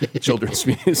the Children's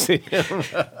Museum.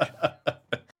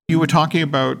 You were talking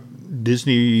about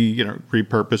Disney,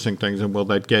 repurposing things, and will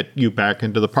that get you back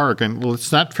into the park? And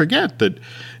let's not forget that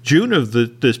June of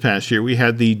this past year, we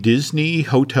had the Disney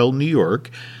Hotel New York,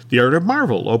 The Art of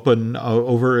Marvel, open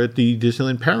over at the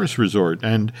Disneyland Paris Resort.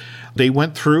 And they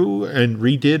went through and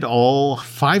redid all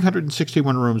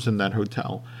 561 rooms in that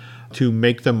hotel to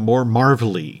make them more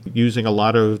Marvel-y, using a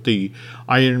lot of the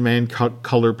Iron Man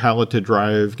color palette to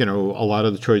drive, a lot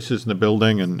of the choices in the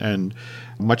building. And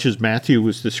much as Matthew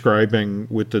was describing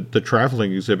with the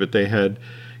traveling exhibit, they had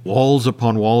walls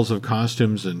upon walls of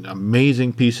costumes and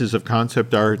amazing pieces of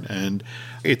concept art. And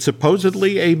it's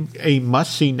supposedly a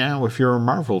must-see now if you're a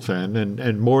Marvel fan.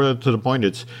 And more to the point,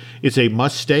 it's a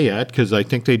must-stay at, because I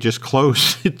think they just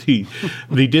closed the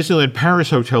Disneyland Paris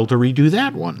Hotel to redo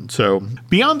that one. So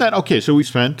beyond that, okay, so we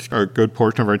spent a good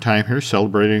portion of our time here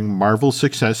celebrating Marvel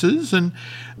successes. And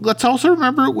let's also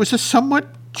remember it was a somewhat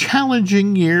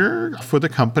challenging year for the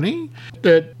company.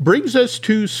 That brings us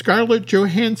to Scarlett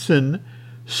Johansson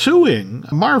suing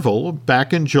Marvel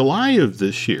back in July of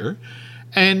this year.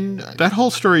 And that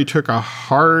whole story took a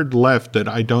hard left that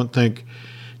I don't think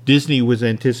Disney was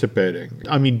anticipating.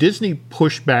 I mean, Disney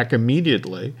pushed back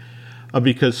immediately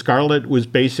because Scarlett was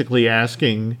basically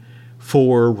asking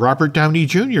for Robert Downey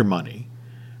Jr. money,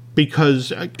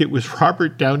 because it was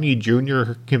Robert Downey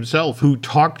Jr. himself who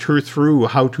talked her through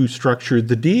how to structure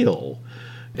the deal.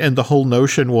 And the whole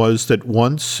notion was that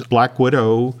once Black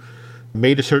Widow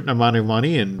made a certain amount of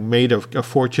money and made a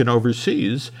fortune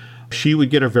overseas, she would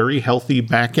get a very healthy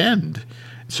back end.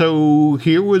 So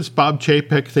here was Bob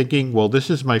Chapek thinking, well, this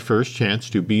is my first chance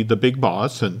to be the big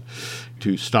boss and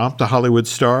to stomp the Hollywood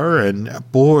star, and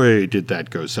boy, did that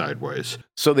go sideways.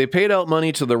 So they paid out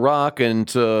money to The Rock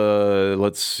and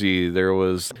let's see, there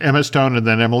was Emma Stone and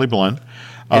then Emily Blunt.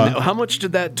 And how much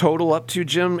did that total up to,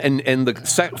 Jim? And the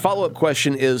follow-up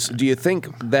question is, do you think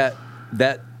that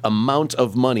amount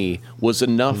of money was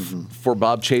enough for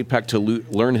Bob Chapek to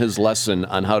learn his lesson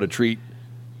on how to treat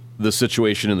the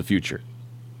situation in the future?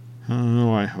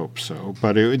 Oh, I hope so.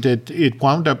 But it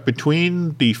wound up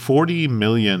between the $40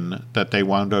 million that they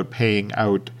wound up paying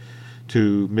out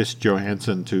to Miss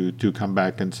Johansson to come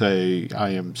back and say, I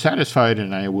am satisfied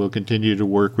and I will continue to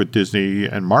work with Disney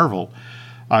and Marvel.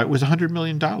 It was $100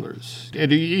 million.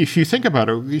 And if you think about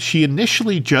it, she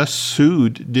initially just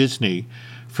sued Disney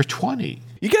for $20.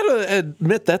 You got to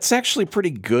admit, that's actually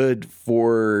pretty good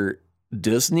for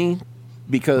Disney,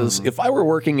 because if I were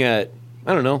working at,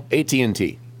 I don't know,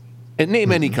 AT&T, and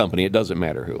name any company, it doesn't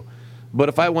matter who, but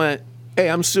if I went, hey,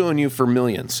 I'm suing you for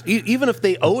millions, even if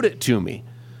they owed it to me,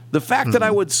 the fact that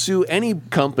I would sue any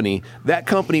company, that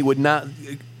company would not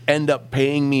end up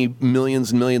paying me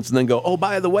millions and millions and then go, oh,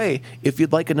 by the way, if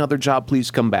you'd like another job, please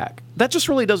come back. That just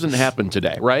really doesn't happen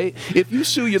today, right? If you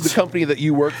sue the company that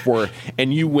you work for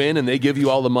and you win and they give you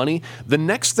all the money, the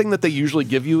next thing that they usually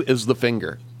give you is the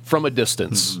finger from a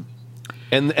distance.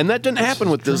 And that didn't happen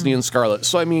with Disney and Scarlett.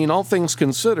 So, I mean, all things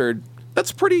considered,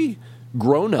 that's pretty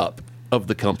grown up of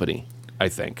the company, I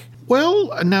think.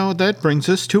 Well, now that brings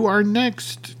us to our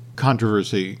next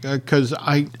controversy, because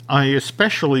I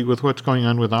especially with what's going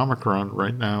on with Omicron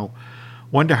right now,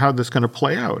 wonder how this is going to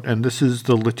play out. And this is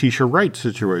the Letitia Wright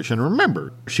situation.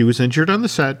 Remember, she was injured on the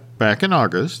set back in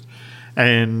August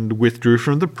and withdrew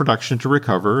from the production to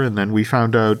recover. And then we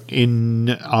found out in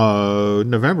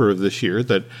November of this year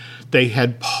that they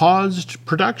had paused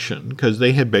production because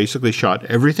they had basically shot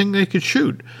everything they could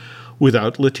shoot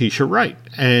without Letitia Wright.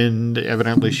 And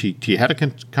evidently she had a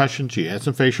concussion, she had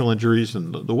some facial injuries,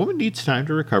 and the woman needs time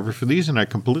to recover for these, and I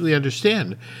completely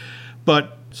understand.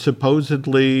 But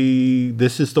supposedly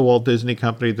this is the Walt Disney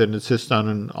Company that insists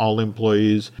on all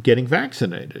employees getting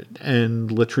vaccinated.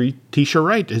 And Letitia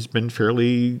Wright has been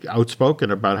fairly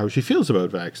outspoken about how she feels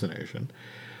about vaccination.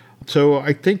 So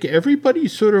I think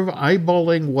everybody's sort of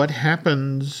eyeballing what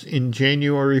happens in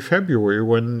January, February,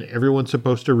 when everyone's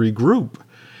supposed to regroup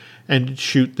and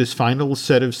shoot this final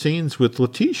set of scenes with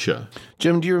Letitia.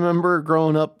 Jim, do you remember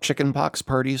growing up chicken pox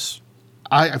parties?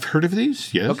 I've heard of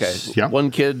these, yes. Okay. Yeah. One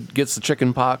kid gets the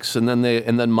chicken pox, and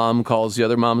then mom calls the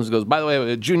other moms and goes, by the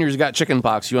way, Junior's got chicken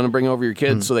pox. You want to bring over your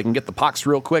kids so they can get the pox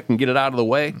real quick and get it out of the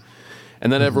way?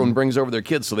 And then everyone brings over their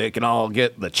kids so they can all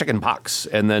get the chicken pox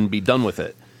and then be done with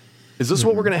it. Is this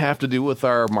what we're going to have to do with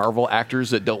our Marvel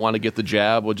actors that don't want to get the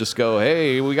jab? We'll just go,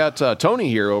 hey, we got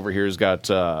Tony over here's got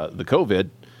the COVID,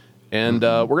 and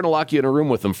we're going to lock you in a room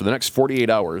with them for the next 48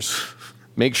 hours.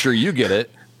 Make sure you get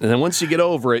it, and then once you get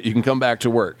over it, you can come back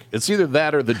to work. It's either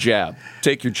that or the jab.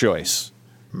 Take your choice.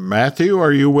 Matthew,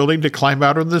 are you willing to climb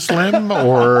out on this limb,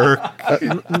 or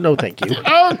no, thank you.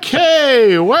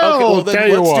 Okay, well then tell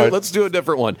you what. Let's do a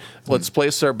different one. Let's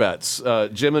place our bets.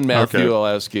 Jim and Matthew, Okay. I'll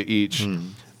ask you each.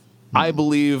 I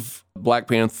believe Black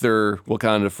Panther: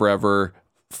 Wakanda Forever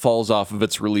falls off of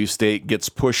its release date, gets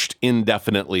pushed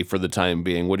indefinitely for the time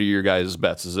being. What are your guys'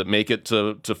 bets? Does it make it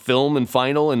to film and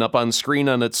final and up on screen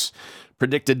on its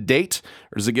predicted date?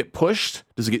 Or does it get pushed?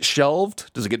 Does it get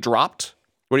shelved? Does it get dropped?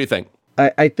 What do you think?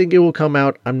 I think it will come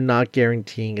out. I'm not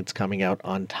guaranteeing it's coming out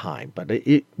on time, but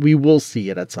we will see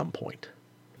it at some point.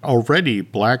 Already,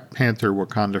 Black Panther: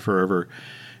 Wakanda Forever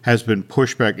has been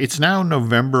pushed back. It's now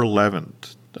November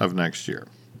 11th of next year.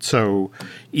 So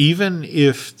even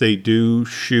if they do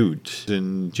shoot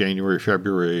in January,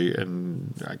 February,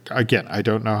 and again, I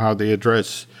don't know how they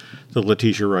address the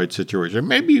Letitia Wright situation.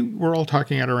 Maybe we're all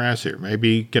talking out our ass here.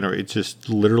 Maybe, it's just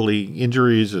literally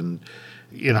injuries, and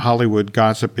in Hollywood,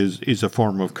 gossip is a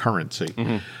form of currency.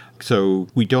 So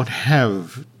we don't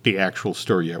have the actual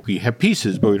story yet. We have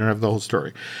pieces, but we don't have the whole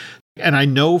story. And I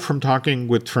know from talking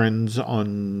with friends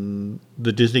on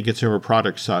the Disney consumer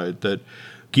products side that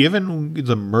given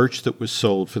the merch that was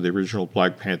sold for the original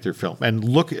Black Panther film, and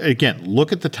look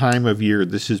at the time of year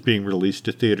this is being released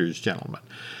to theaters, gentlemen.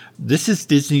 This is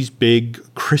Disney's big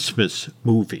Christmas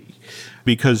movie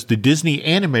because the Disney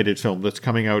animated film that's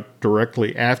coming out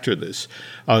directly after this,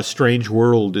 Strange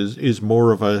World, is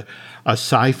more of a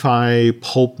sci-fi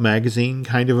pulp magazine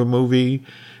kind of a movie.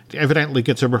 Evidently,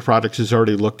 Consumer Products has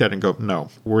already looked at it and go, no,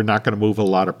 we're not going to move a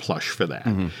lot of plush for that.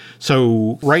 Mm-hmm.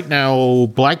 So right now,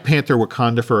 Black Panther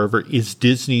Wakanda Forever is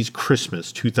Disney's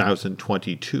Christmas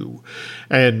 2022.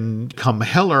 And come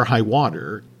hell or high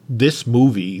water, this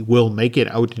movie will make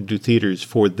it out into theaters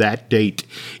for that date,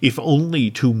 if only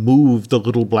to move the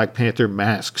little Black Panther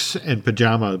masks and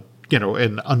pajama,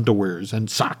 and underwears and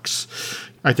socks.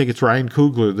 I think it's Ryan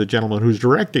Coogler, the gentleman who's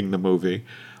directing the movie.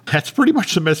 That's pretty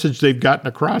much the message they've gotten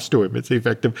across to him. It's the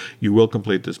effect of, you will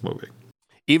complete this movie.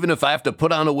 Even if I have to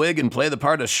put on a wig and play the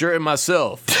part of Shuri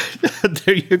myself.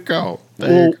 There you go.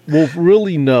 We'll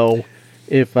really know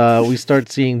if we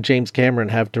start seeing James Cameron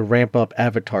have to ramp up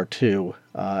Avatar 2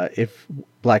 if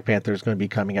Black Panther is going to be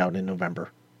coming out in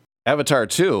November. Avatar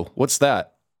 2? What's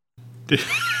that?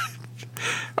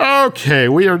 Okay,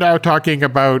 we are now talking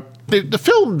about the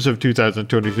films of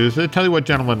 2022. So I tell you what,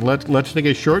 gentlemen, let's take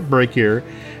a short break here,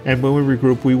 and when we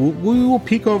regroup, we will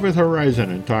peek over the horizon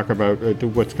and talk about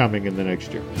what's coming in the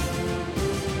next year.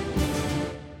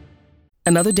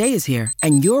 Another day is here,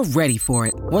 and you're ready for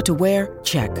it. What to wear?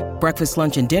 Check. Breakfast,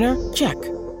 lunch, and dinner? Check.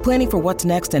 Planning for what's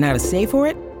next and how to save for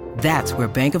it? That's where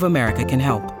Bank of America can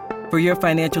help. For your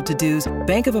financial to-dos,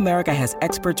 Bank of America has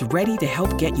experts ready to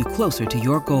help get you closer to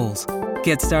your goals.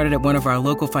 Get started at one of our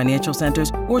local financial centers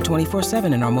or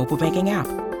 24/7 in our mobile banking app.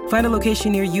 Find a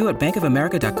location near you at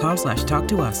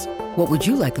bankofamerica.com/talktous. What would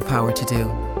you like the power to do?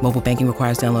 Mobile banking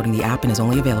requires downloading the app and is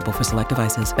only available for select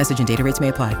devices. Message and data rates may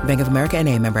apply. Bank of America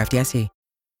N.A., member FDIC.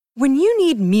 When you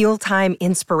need mealtime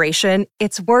inspiration,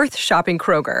 it's worth shopping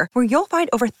Kroger, where you'll find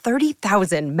over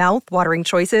 30,000 mouth-watering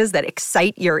choices that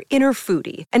excite your inner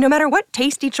foodie. And no matter what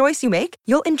tasty choice you make,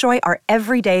 you'll enjoy our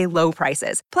everyday low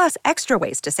prices, plus extra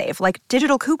ways to save, like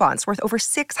digital coupons worth over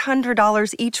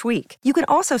 $600 each week. You can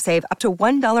also save up to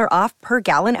 $1 off per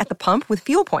gallon at the pump with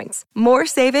fuel points. More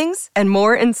savings and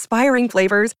more inspiring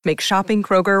flavors make shopping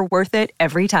Kroger worth it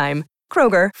every time.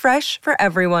 Kroger, fresh for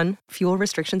everyone. Fuel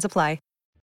restrictions apply.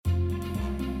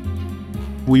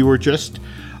 We were just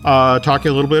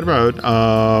talking a little bit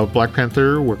about Black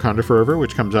Panther Wakanda Forever,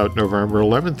 which comes out November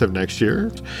 11th of next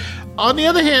year. On the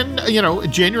other hand,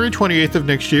 January 28th of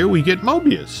next year, we get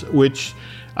Morbius, which,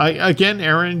 again,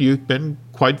 Aaron, you've been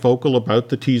quite vocal about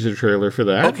the teaser trailer for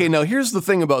that. Okay, now here's the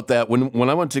thing about that. When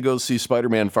I went to go see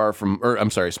Spider-Man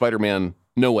Spider-Man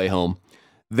No Way Home,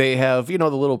 they have, the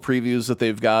little previews that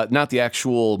they've got, not the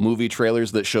actual movie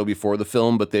trailers that show before the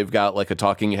film, but they've got like a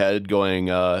talking head going,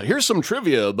 here's some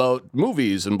trivia about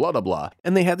movies and blah, blah, blah.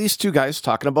 And they had these two guys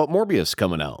talking about Morbius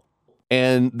coming out.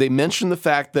 And they mentioned the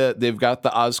fact that they've got the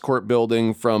Oscorp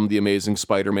building from The Amazing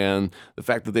Spider-Man, the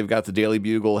fact that they've got the Daily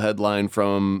Bugle headline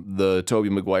from the Tobey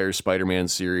Maguire Spider-Man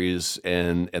series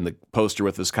and the poster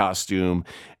with his costume,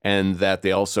 and that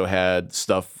they also had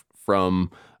stuff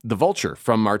from The Vulture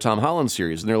from our Tom Holland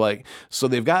series. And they're like, so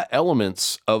they've got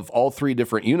elements of all three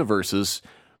different universes.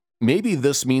 Maybe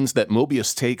this means that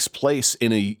Morbius takes place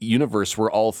in a universe where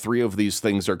all three of these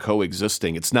things are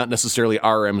coexisting. It's not necessarily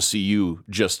our MCU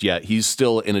just yet. He's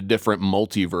still in a different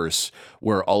multiverse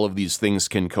where all of these things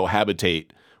can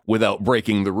cohabitate without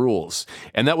breaking the rules.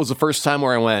 And that was the first time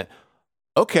where I went,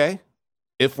 okay,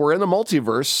 if we're in a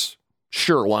multiverse,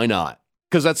 sure, why not?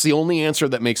 Because that's the only answer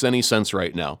that makes any sense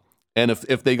right now. And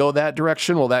if they go that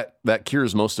direction, well, that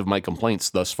cures most of my complaints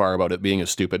thus far about it being a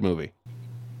stupid movie.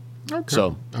 Okay.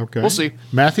 So, we'll see.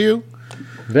 Matthew?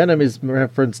 Venom is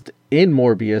referenced in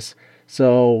Morbius,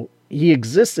 so he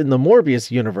exists in the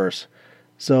Morbius universe.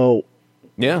 So,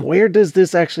 yeah, where does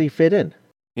this actually fit in?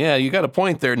 Yeah, you got a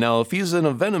point there. Now, if he's in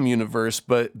a Venom universe,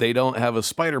 but they don't have a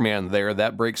Spider-Man there,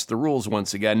 that breaks the rules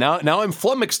once again. Now I'm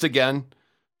flummoxed again.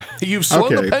 You've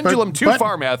swung the pendulum too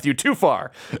far, Matthew, too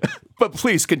far. But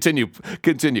please continue.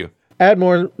 Add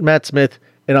more Matt Smith,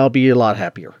 and I'll be a lot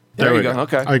happier. There you go.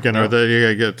 Okay. I can know that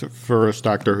you get for us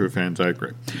Doctor Who fans. I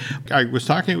agree. I was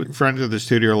talking with friends at the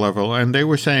studio level, and they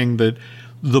were saying that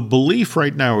the belief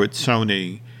right now at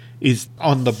Sony is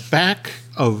on the back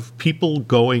of people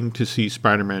going to see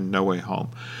Spider-Man No Way Home.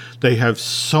 They have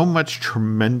so much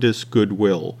tremendous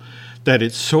goodwill that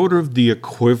it's sort of the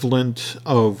equivalent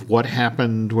of what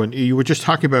happened when you were just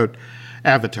talking about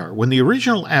Avatar. When the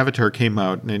original Avatar came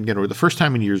out, and the first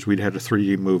time in years we'd had a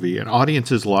 3D movie, and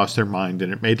audiences lost their mind,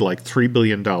 and it made like $3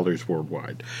 billion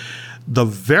worldwide. The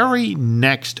very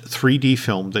next 3D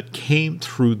film that came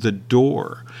through the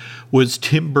door was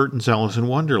Tim Burton's Alice in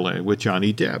Wonderland with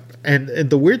Johnny Depp. And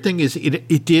the weird thing is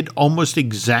it did almost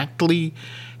exactly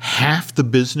half the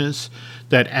business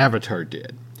that Avatar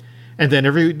did. And then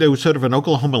there was sort of an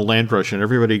Oklahoma land rush, and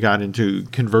everybody got into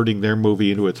converting their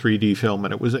movie into a 3D film,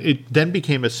 and it then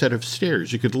became a set of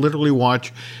stairs. You could literally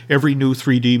watch every new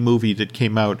 3D movie that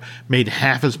came out made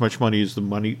half as much money as the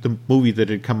movie that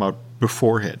had come out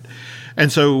beforehand.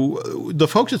 And so the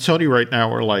folks at Sony right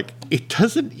now are like, we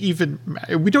don't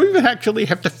even actually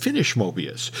have to finish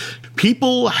Morbius.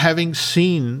 People having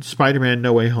seen Spider-Man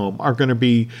No Way Home are going to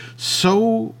be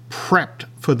so prepped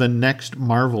for the next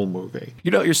Marvel movie.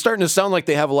 You're starting to sound like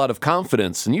they have a lot of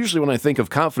confidence. And usually when I think of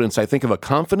confidence, I think of a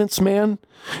confidence man.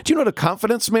 Do you know what a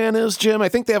confidence man is, Jim? I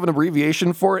think they have an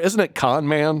abbreviation for it. Isn't it con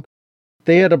man?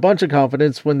 They had a bunch of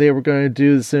confidence when they were going to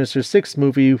do the Sinister Six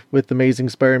movie with Amazing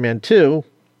Spider-Man 2.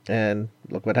 And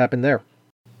look what happened there.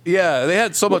 Yeah, they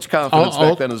had so much confidence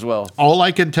back then as well. All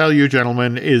I can tell you,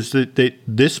 gentlemen, is that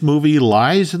this movie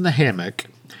lies in the hammock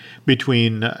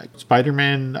between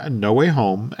Spider-Man No Way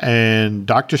Home and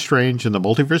Doctor Strange and the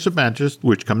Multiverse of Madness,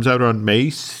 which comes out on May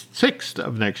 6th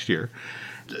of next year.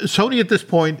 Sony at this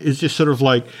point is just sort of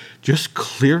like, just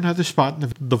clear another spot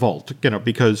in the vault,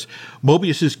 because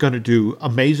Morbius is going to do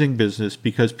amazing business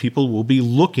because people will be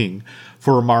looking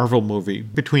for a Marvel movie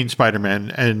between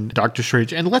Spider-Man and Doctor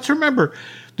Strange. And let's remember,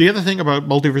 the other thing about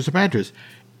Multiverse of Madness,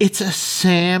 it's a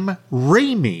Sam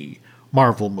Raimi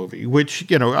Marvel movie, which,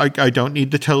 I don't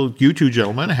need to tell you two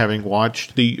gentlemen, having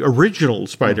watched the original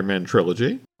Spider-Man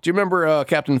trilogy. Do you remember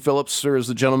Captain Phillips, or is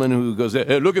the gentleman who goes,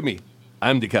 hey, look at me.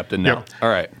 I'm the captain now. Yep. All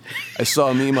right. I saw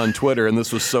a meme on Twitter, and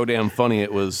this was so damn funny.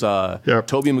 It was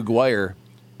Tobey Maguire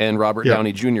and Robert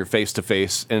Downey Jr. face to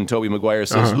face, and Tobey Maguire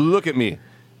says, look at me.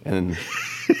 And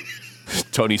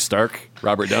Tony Stark,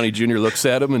 Robert Downey Jr. looks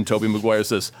at him, and Tobey Maguire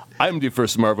says, I'm the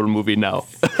first Marvel movie now.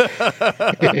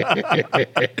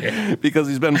 Because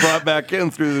he's been brought back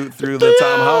in through the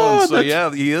Tom Holland.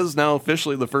 So, he is now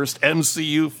officially the first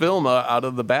MCU film out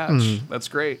of the batch. That's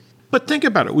great. But think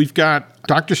about it. We've got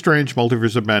Doctor Strange,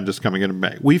 Multiverse of Madness coming in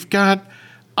May. We've got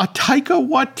a Taika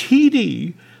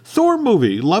Waititi Thor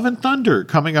movie, Love and Thunder,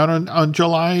 coming out on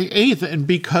July 8th. And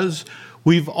because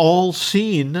we've all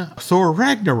seen Thor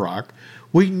Ragnarok,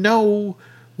 we know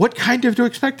what kind of to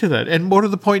expect to that. And more to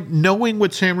the point, knowing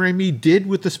what Sam Raimi did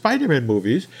with the Spider-Man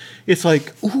movies, it's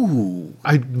like, ooh,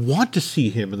 I want to see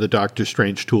him in the Doctor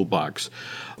Strange toolbox.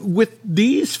 With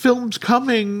these films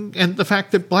coming and the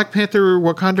fact that Black Panther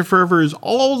Wakanda Forever is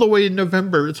all the way in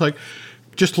November, it's like,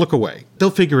 just look away. They'll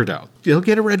figure it out. They'll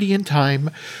get it ready in time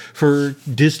for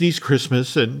Disney's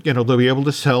Christmas, and they'll be able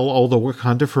to sell all the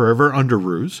Wakanda Forever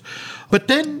underoos. But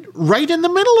then right in the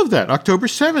middle of that, October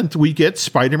 7th, we get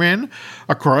Spider-Man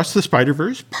Across the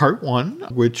Spider-Verse Part 1,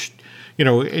 which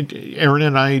Aaron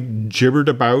and I gibbered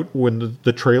about when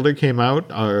the trailer came out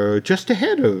just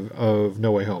ahead of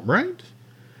No Way Home, right?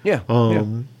 Yeah.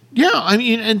 Yeah, I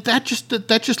mean, and that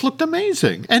just looked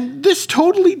amazing. And this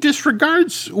totally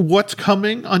disregards what's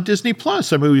coming on Disney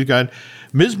Plus. I mean, we've got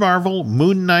Ms. Marvel,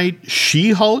 Moon Knight,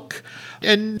 She-Hulk,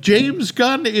 and James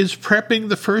Gunn is prepping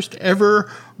the first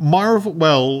ever Marvel.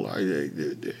 Well,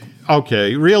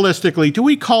 okay, realistically, do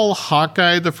we call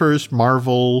Hawkeye the first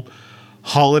Marvel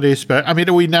holiday special? I mean,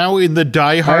 are we now in the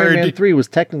Die Hard? Iron Man 3 was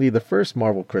technically the first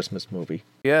Marvel Christmas movie.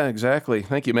 Yeah, exactly.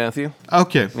 Thank you, Matthew.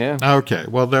 Okay. Yeah. Okay.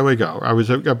 Well, there we go. I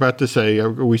was about to say, are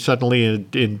we suddenly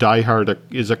in Die Hard?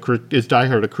 Is Die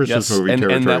Hard a Christmas movie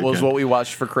territory? And that was what we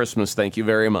watched for Christmas. Thank you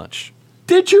very much.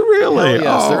 Did you really? Oh,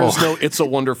 yes. There is no It's a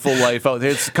Wonderful Life out there.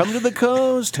 It's come to the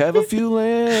coast, have a few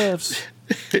laughs.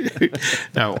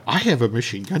 Now, I have a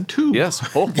machine gun too. Yes.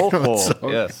 Ho, ho, ho.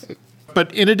 Yes.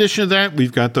 But in addition to that,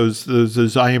 we've got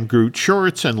those I Am Groot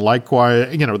shorts, and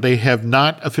likewise, they have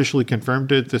not officially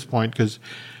confirmed it at this point because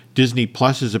Disney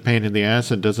Plus is a pain in the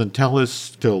ass and doesn't tell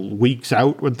us till weeks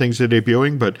out when things are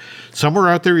debuting. But somewhere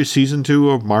out there is season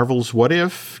 2 of Marvel's What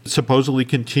If, supposedly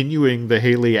continuing the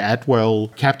Haley Atwell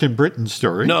Captain Britain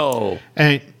story. No.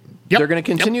 And they're going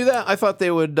to continue that? I thought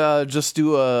they would just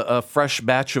do a fresh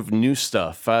batch of new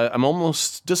stuff. I'm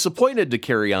almost disappointed to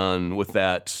carry on with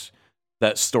that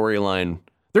storyline.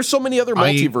 There's so many other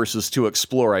multiverses to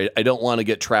explore. I don't want to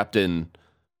get trapped in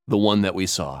the one that we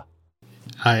saw.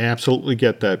 I absolutely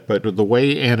get that, but the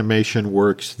way animation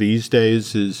works these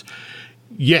days is,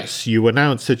 yes, you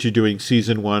announce that you're doing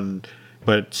season 1,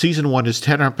 But season 1 is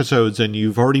 10 episodes, and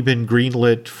you've already been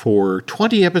greenlit for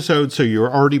 20 episodes, so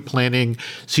you're already planning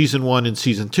season 1 and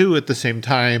season 2 at the same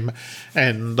time.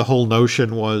 And the whole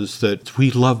notion was that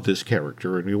we love this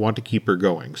character and we want to keep her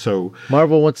going. So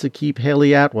Marvel wants to keep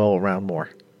Haley Atwell around more.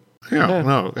 Yeah,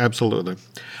 no, absolutely.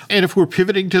 And if we're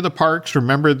pivoting to the parks,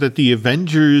 remember that the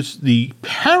Avengers, the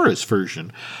Paris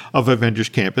version of Avengers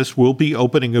Campus, will be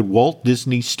opening at Walt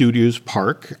Disney Studios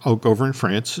Park over in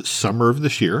France, summer of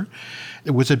this year.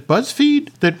 Was it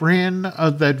BuzzFeed that ran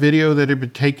that video that had been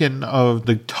taken of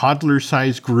the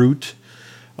toddler-sized Groot?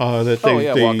 Walking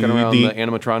around the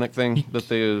animatronic thing that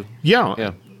they...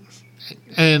 Yeah.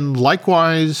 And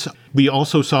likewise, we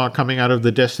also saw coming out of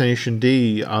the Destination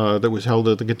D that was held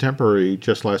at the Contemporary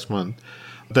just last month,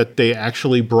 that they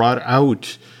actually brought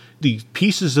out the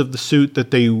pieces of the suit that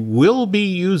they will be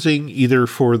using either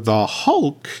for the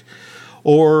Hulk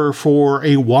or for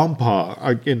a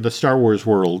Wampa in the Star Wars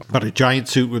world, but a giant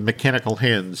suit with mechanical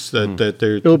hands that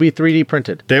they're... It will be 3D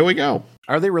printed. There we go.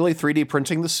 Are they really 3D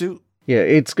printing the suit? Yeah,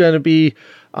 it's going to be...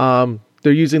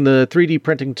 they're using the 3D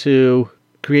printing to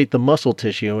create the muscle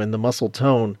tissue and the muscle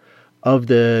tone of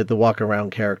the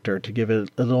walk-around character to give it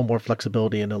a little more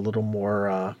flexibility and a little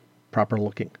more proper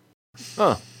looking.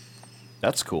 Huh.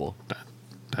 That's cool.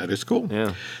 That is cool.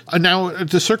 Yeah. Now,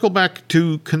 to circle back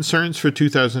to concerns for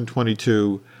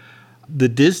 2022, the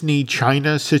Disney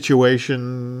China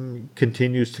situation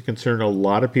continues to concern a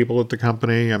lot of people at the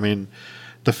company. I mean,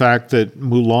 the fact that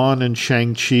Mulan and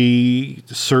Shang-Chi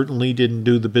certainly didn't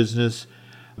do the business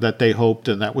that they hoped,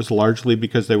 and that was largely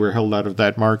because they were held out of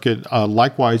that market.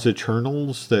 Likewise,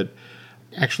 Eternals that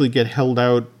actually get held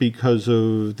out because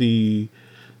of the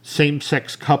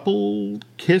same-sex couple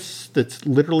kiss that's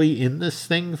literally in this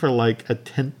thing for like a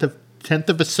tenth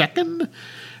of a second,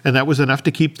 and that was enough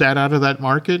to keep that out of that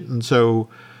market. And so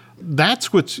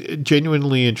that's what's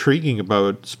genuinely intriguing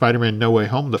about Spider-Man No Way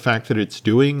Home, the fact that it's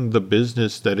doing the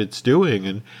business that it's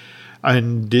doing,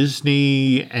 and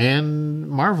Disney and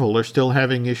Marvel are still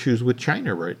having issues with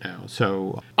China right now.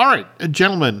 So, all right,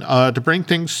 gentlemen, to bring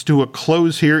things to a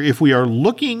close here, if we are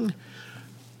looking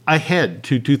ahead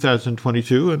to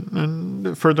 2022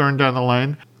 and further on down the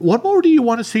line, what more do you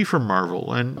want to see from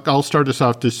Marvel? And I'll start us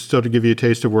off just so to give you a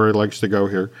taste of where he likes to go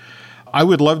here. I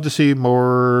would love to see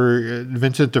more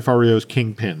Vincent D'Onofrio's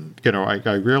Kingpin. You know,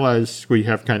 I realize we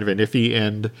have kind of an iffy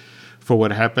end for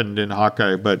what happened in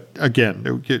Hawkeye, but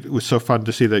again, it was so fun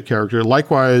to see that character.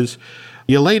 Likewise,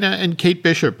 Yelena and Kate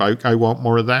Bishop, I want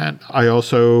more of that. I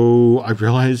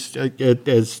realized,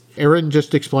 as Aaron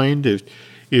just explained,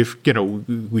 if you know,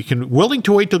 we can, willing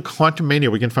to wait till Quantum Mania,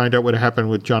 we can find out what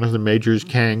happened with Jonathan Majors,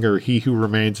 Kang, or He Who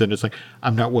Remains, and it's like,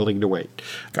 I'm not willing to wait.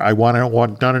 I want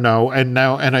to know.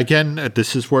 And again,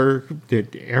 this is where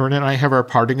Aaron and I have our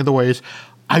parting of the ways.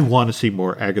 I want to see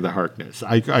more Agatha Harkness.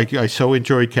 I so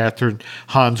enjoyed Catherine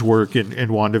Hahn's work in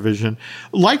WandaVision.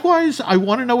 Likewise, I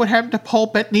want to know what happened to Paul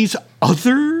Bettany's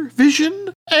other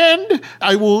vision. And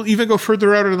I will even go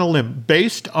further out on a limb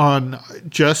based on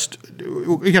just,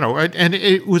 you know, and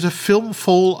it was a film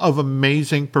full of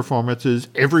amazing performances,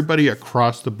 everybody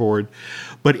across the board.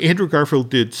 But Andrew Garfield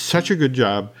did such a good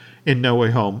job in No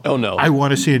Way Home. Oh, no. I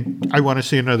want to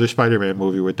see another Spider-Man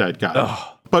movie with that guy.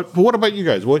 Oh. But what about you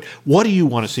guys? What do you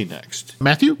want to see next?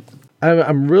 Matthew?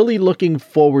 I'm really looking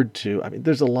forward to, I mean,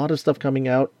 there's a lot of stuff coming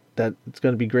out that it's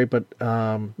going to be great, but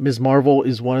Ms. Marvel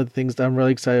is one of the things that I'm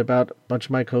really excited about. A bunch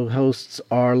of my co-hosts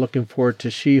are looking forward to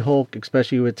She-Hulk,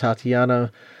 especially with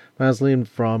Tatiana Maslany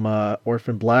from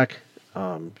Orphan Black.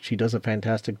 She does a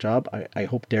fantastic job. I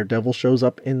hope Daredevil shows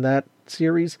up in that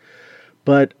series.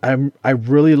 But I'm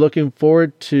really looking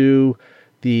forward to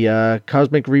the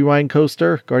Cosmic Rewind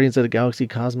Coaster, Guardians of the Galaxy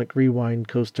Cosmic Rewind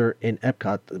Coaster in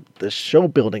Epcot. The show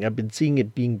building, I've been seeing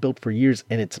it being built for years,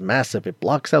 and it's massive. It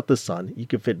blocks out the sun. You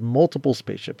can fit multiple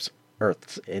spaceships,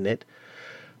 Earths, in it.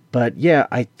 But yeah,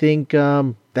 I think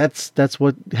that's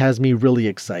what has me really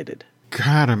excited.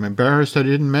 God, I'm embarrassed I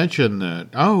didn't mention that.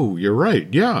 Oh, you're right.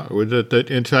 Yeah.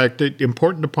 In fact, it's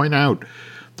important to point out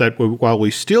that while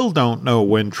we still don't know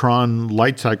when Tron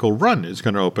Light Cycle Run is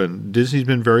going to open, Disney's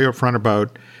been very upfront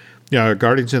about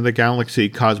Guardians of the Galaxy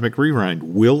Cosmic Rewind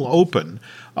will open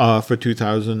for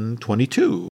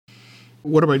 2022.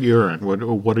 What about you, Aaron?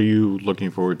 What are you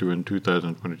looking forward to in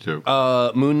 2022?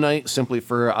 Moon Knight, simply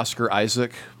for Oscar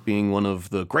Isaac being one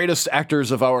of the greatest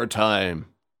actors of our time.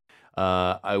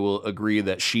 I will agree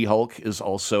that She-Hulk is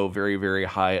also very, very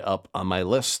high up on my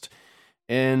list.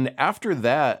 And after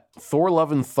that, Thor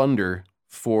Love and Thunder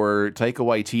for Taika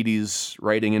Waititi's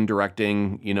writing and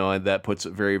directing, you know, that puts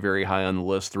it very, very high on the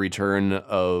list. The return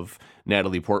of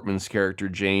Natalie Portman's character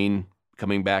Jane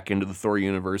coming back into the Thor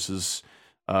universe is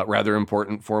rather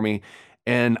important for me.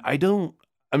 And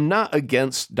I'm not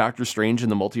against Doctor Strange in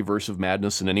the Multiverse of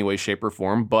Madness in any way, shape, or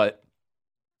form, but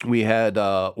we had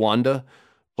Wanda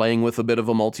playing with a bit of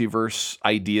a multiverse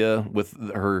idea with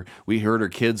her. We heard her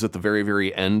kids at the very,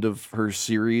 very end of her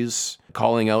series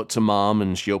calling out to mom,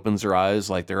 and she opens her eyes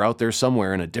like they're out there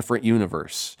somewhere in a different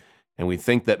universe. And we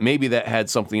think that maybe that had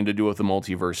something to do with the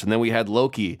multiverse. And then we had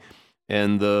Loki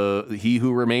and the He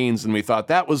Who Remains, and we thought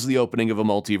that was the opening of a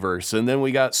multiverse. And then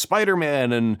we got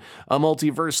Spider-Man and a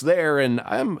multiverse there. And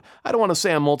I don't want to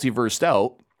say I'm multiversed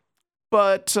out,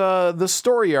 but the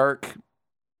story arc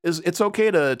it's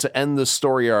okay to end the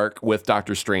story arc with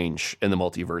Doctor Strange in the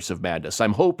Multiverse of Madness.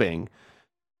 I'm hoping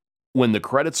when the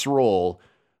credits roll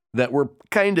that we're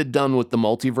kind of done with the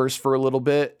multiverse for a little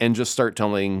bit and just start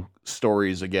telling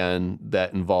stories again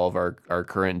that involve our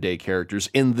current day characters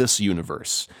in this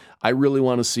universe. I really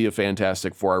want to see a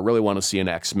Fantastic Four. I really want to see an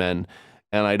X-Men,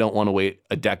 and I don't want to wait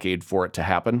a decade for it to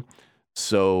happen.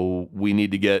 So we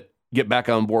need to get back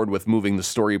on board with moving the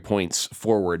story points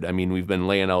forward. I mean, we've been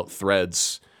laying out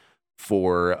threads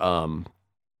for,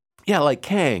 like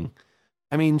Kang.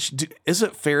 I mean, is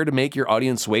it fair to make your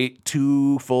audience wait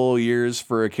 2 full years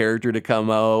for a character to come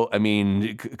out? I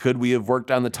mean, could we have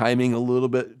worked on the timing a little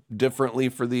bit differently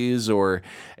for these? Or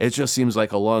it just seems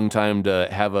like a long time to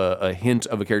have a hint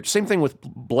of a character. Same thing with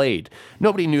Blade.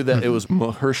 Nobody knew that it was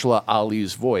Mahershala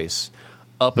Ali's voice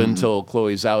up until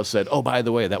Chloe Zhao said, oh, by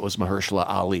the way, that was Mahershala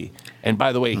Ali. And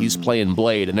by the way, he's playing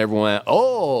Blade. And everyone went,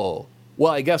 oh,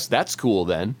 well, I guess that's cool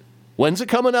then. When's it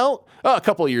coming out? Oh, a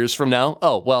couple of years from now.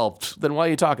 Oh, well, then why are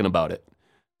you talking about it?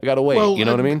 I got to wait. Well, you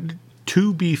know what I mean?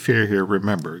 To be fair here,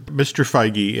 remember, Mr.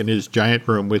 Feige in his giant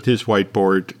room with his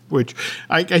whiteboard, which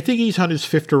I think he's on his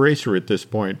 5th eraser at this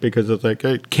point because it's like,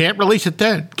 can't release it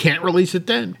then. Can't release it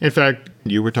then. In fact,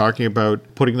 you were talking about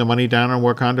putting the money down on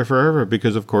Wakanda Forever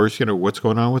because, of course, what's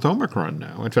going on with Omicron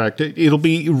now. In fact, it'll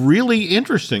be really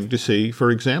interesting to see, for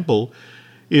example,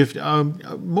 if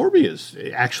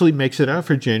Morbius actually makes it out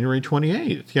for January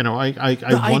 28th. I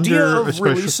the wonder... idea of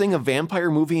releasing a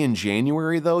vampire movie in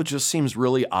January, though, just seems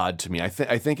really odd to me. I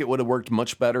think it would have worked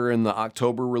much better in the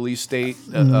October release date,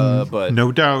 but...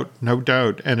 No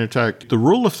doubt. And in fact, the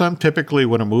rule of thumb typically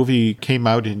when a movie came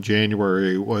out in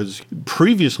January was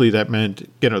previously that meant,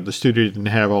 the studio didn't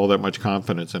have all that much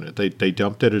confidence in it. They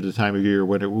dumped it at a time of year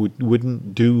when it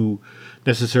wouldn't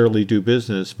necessarily do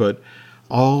business, but...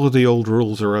 all of the old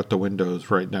rules are out the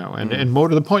windows right now. And more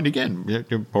to the point, again,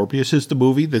 Morbius is the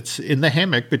movie that's in the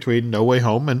hammock between No Way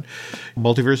Home and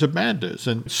Multiverse of Madness.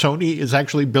 And Sony is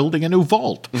actually building a new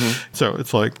vault. So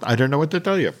it's like, I don't know what to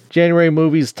tell you. January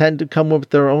movies tend to come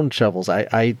with their own shovels.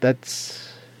 I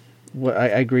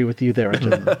agree with you there,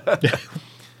 Jim. Is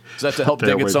that to help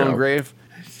dig its own grave?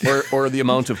 Or the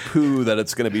amount of poo that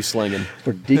it's going to be slinging?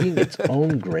 For digging its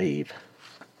own grave.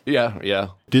 Yeah.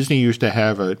 Disney used to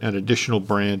have an additional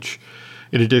branch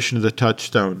in addition to the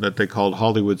Touchstone that they called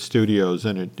Hollywood Studios,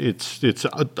 and its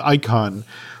icon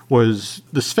was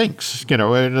the Sphinx.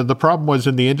 And the problem was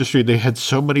in the industry they had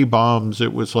so many bombs.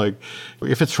 It was like,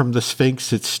 if it's from the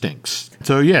Sphinx, it stinks.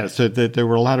 So there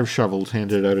were a lot of shovels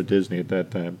handed out at Disney at that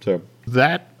time. So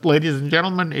that, ladies and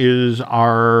gentlemen, is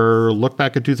our look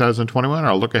back at 2021,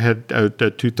 our look ahead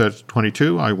at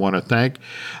 2022. I want to thank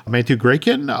Matthew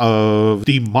Graykin of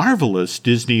the marvelous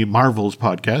Disney Marvels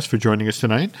podcast for joining us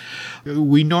tonight.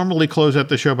 We normally close out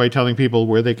the show by telling people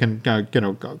where they can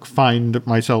find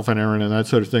myself and Aaron and that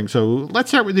sort of thing. So let's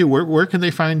start with you. Where can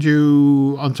they find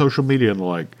you on social media and the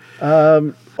like?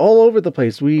 All over the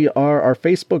place. Our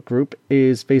Facebook group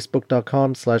is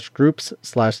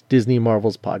facebook.com/groups/Disney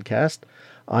Marvels Podcast.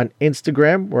 On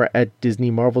Instagram, we're at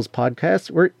Disney Marvels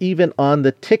Podcast. We're even on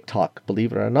the TikTok,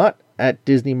 believe it or not, at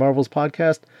Disney Marvels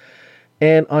Podcast.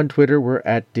 And on Twitter, we're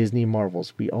at Disney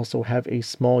Marvels. We also have a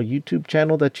small YouTube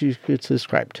channel that you could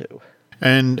subscribe to.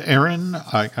 And Aaron,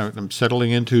 I'm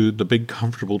settling into the big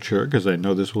comfortable chair because I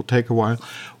know this will take a while.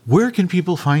 Where can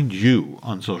people find you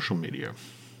on social media?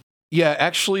 Yeah,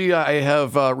 actually, I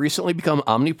have recently become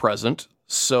omnipresent,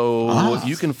 so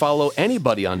you can follow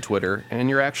anybody on Twitter, and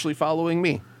you're actually following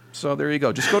me. So there you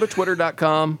go. Just go to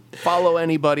twitter.com, follow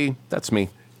anybody. That's me.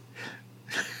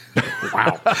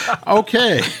 Wow.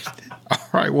 Okay. All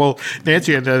right. Well,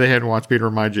 Nancy, on the other hand, wants me to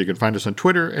remind you can find us on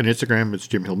Twitter and Instagram. It's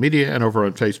Jim Hill Media, and over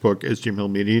on Facebook, it's Jim Hill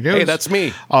Media News. Hey, that's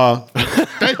me.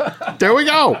 There we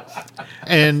go.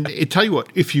 And tell you what,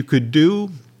 if you could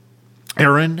do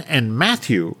Aaron and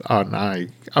Matthew and I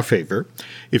a favor,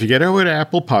 if you get over to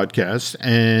Apple Podcasts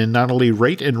and not only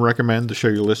rate and recommend the show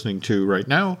you're listening to right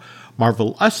now,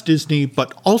 Marvel Us Disney,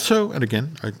 but also, and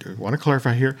again, I want to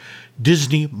clarify here,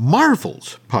 Disney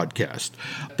Marvels podcast.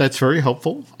 That's very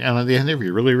helpful. And at the end, if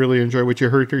you really, really enjoy what you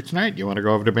heard here tonight, you want to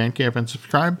go over to Bandcamp and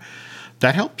subscribe,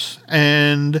 that helps.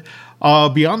 And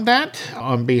beyond that,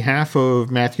 on behalf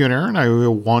of Matthew and Aaron, I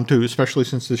want to, especially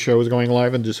since the show is going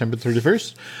live on December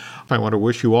 31st, I want to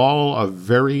wish you all a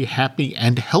very happy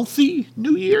and healthy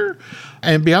new year.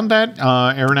 And beyond that,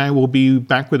 Aaron and I will be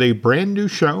back with a brand new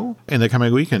show in the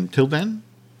coming week. Until then,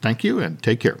 thank you and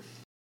take care.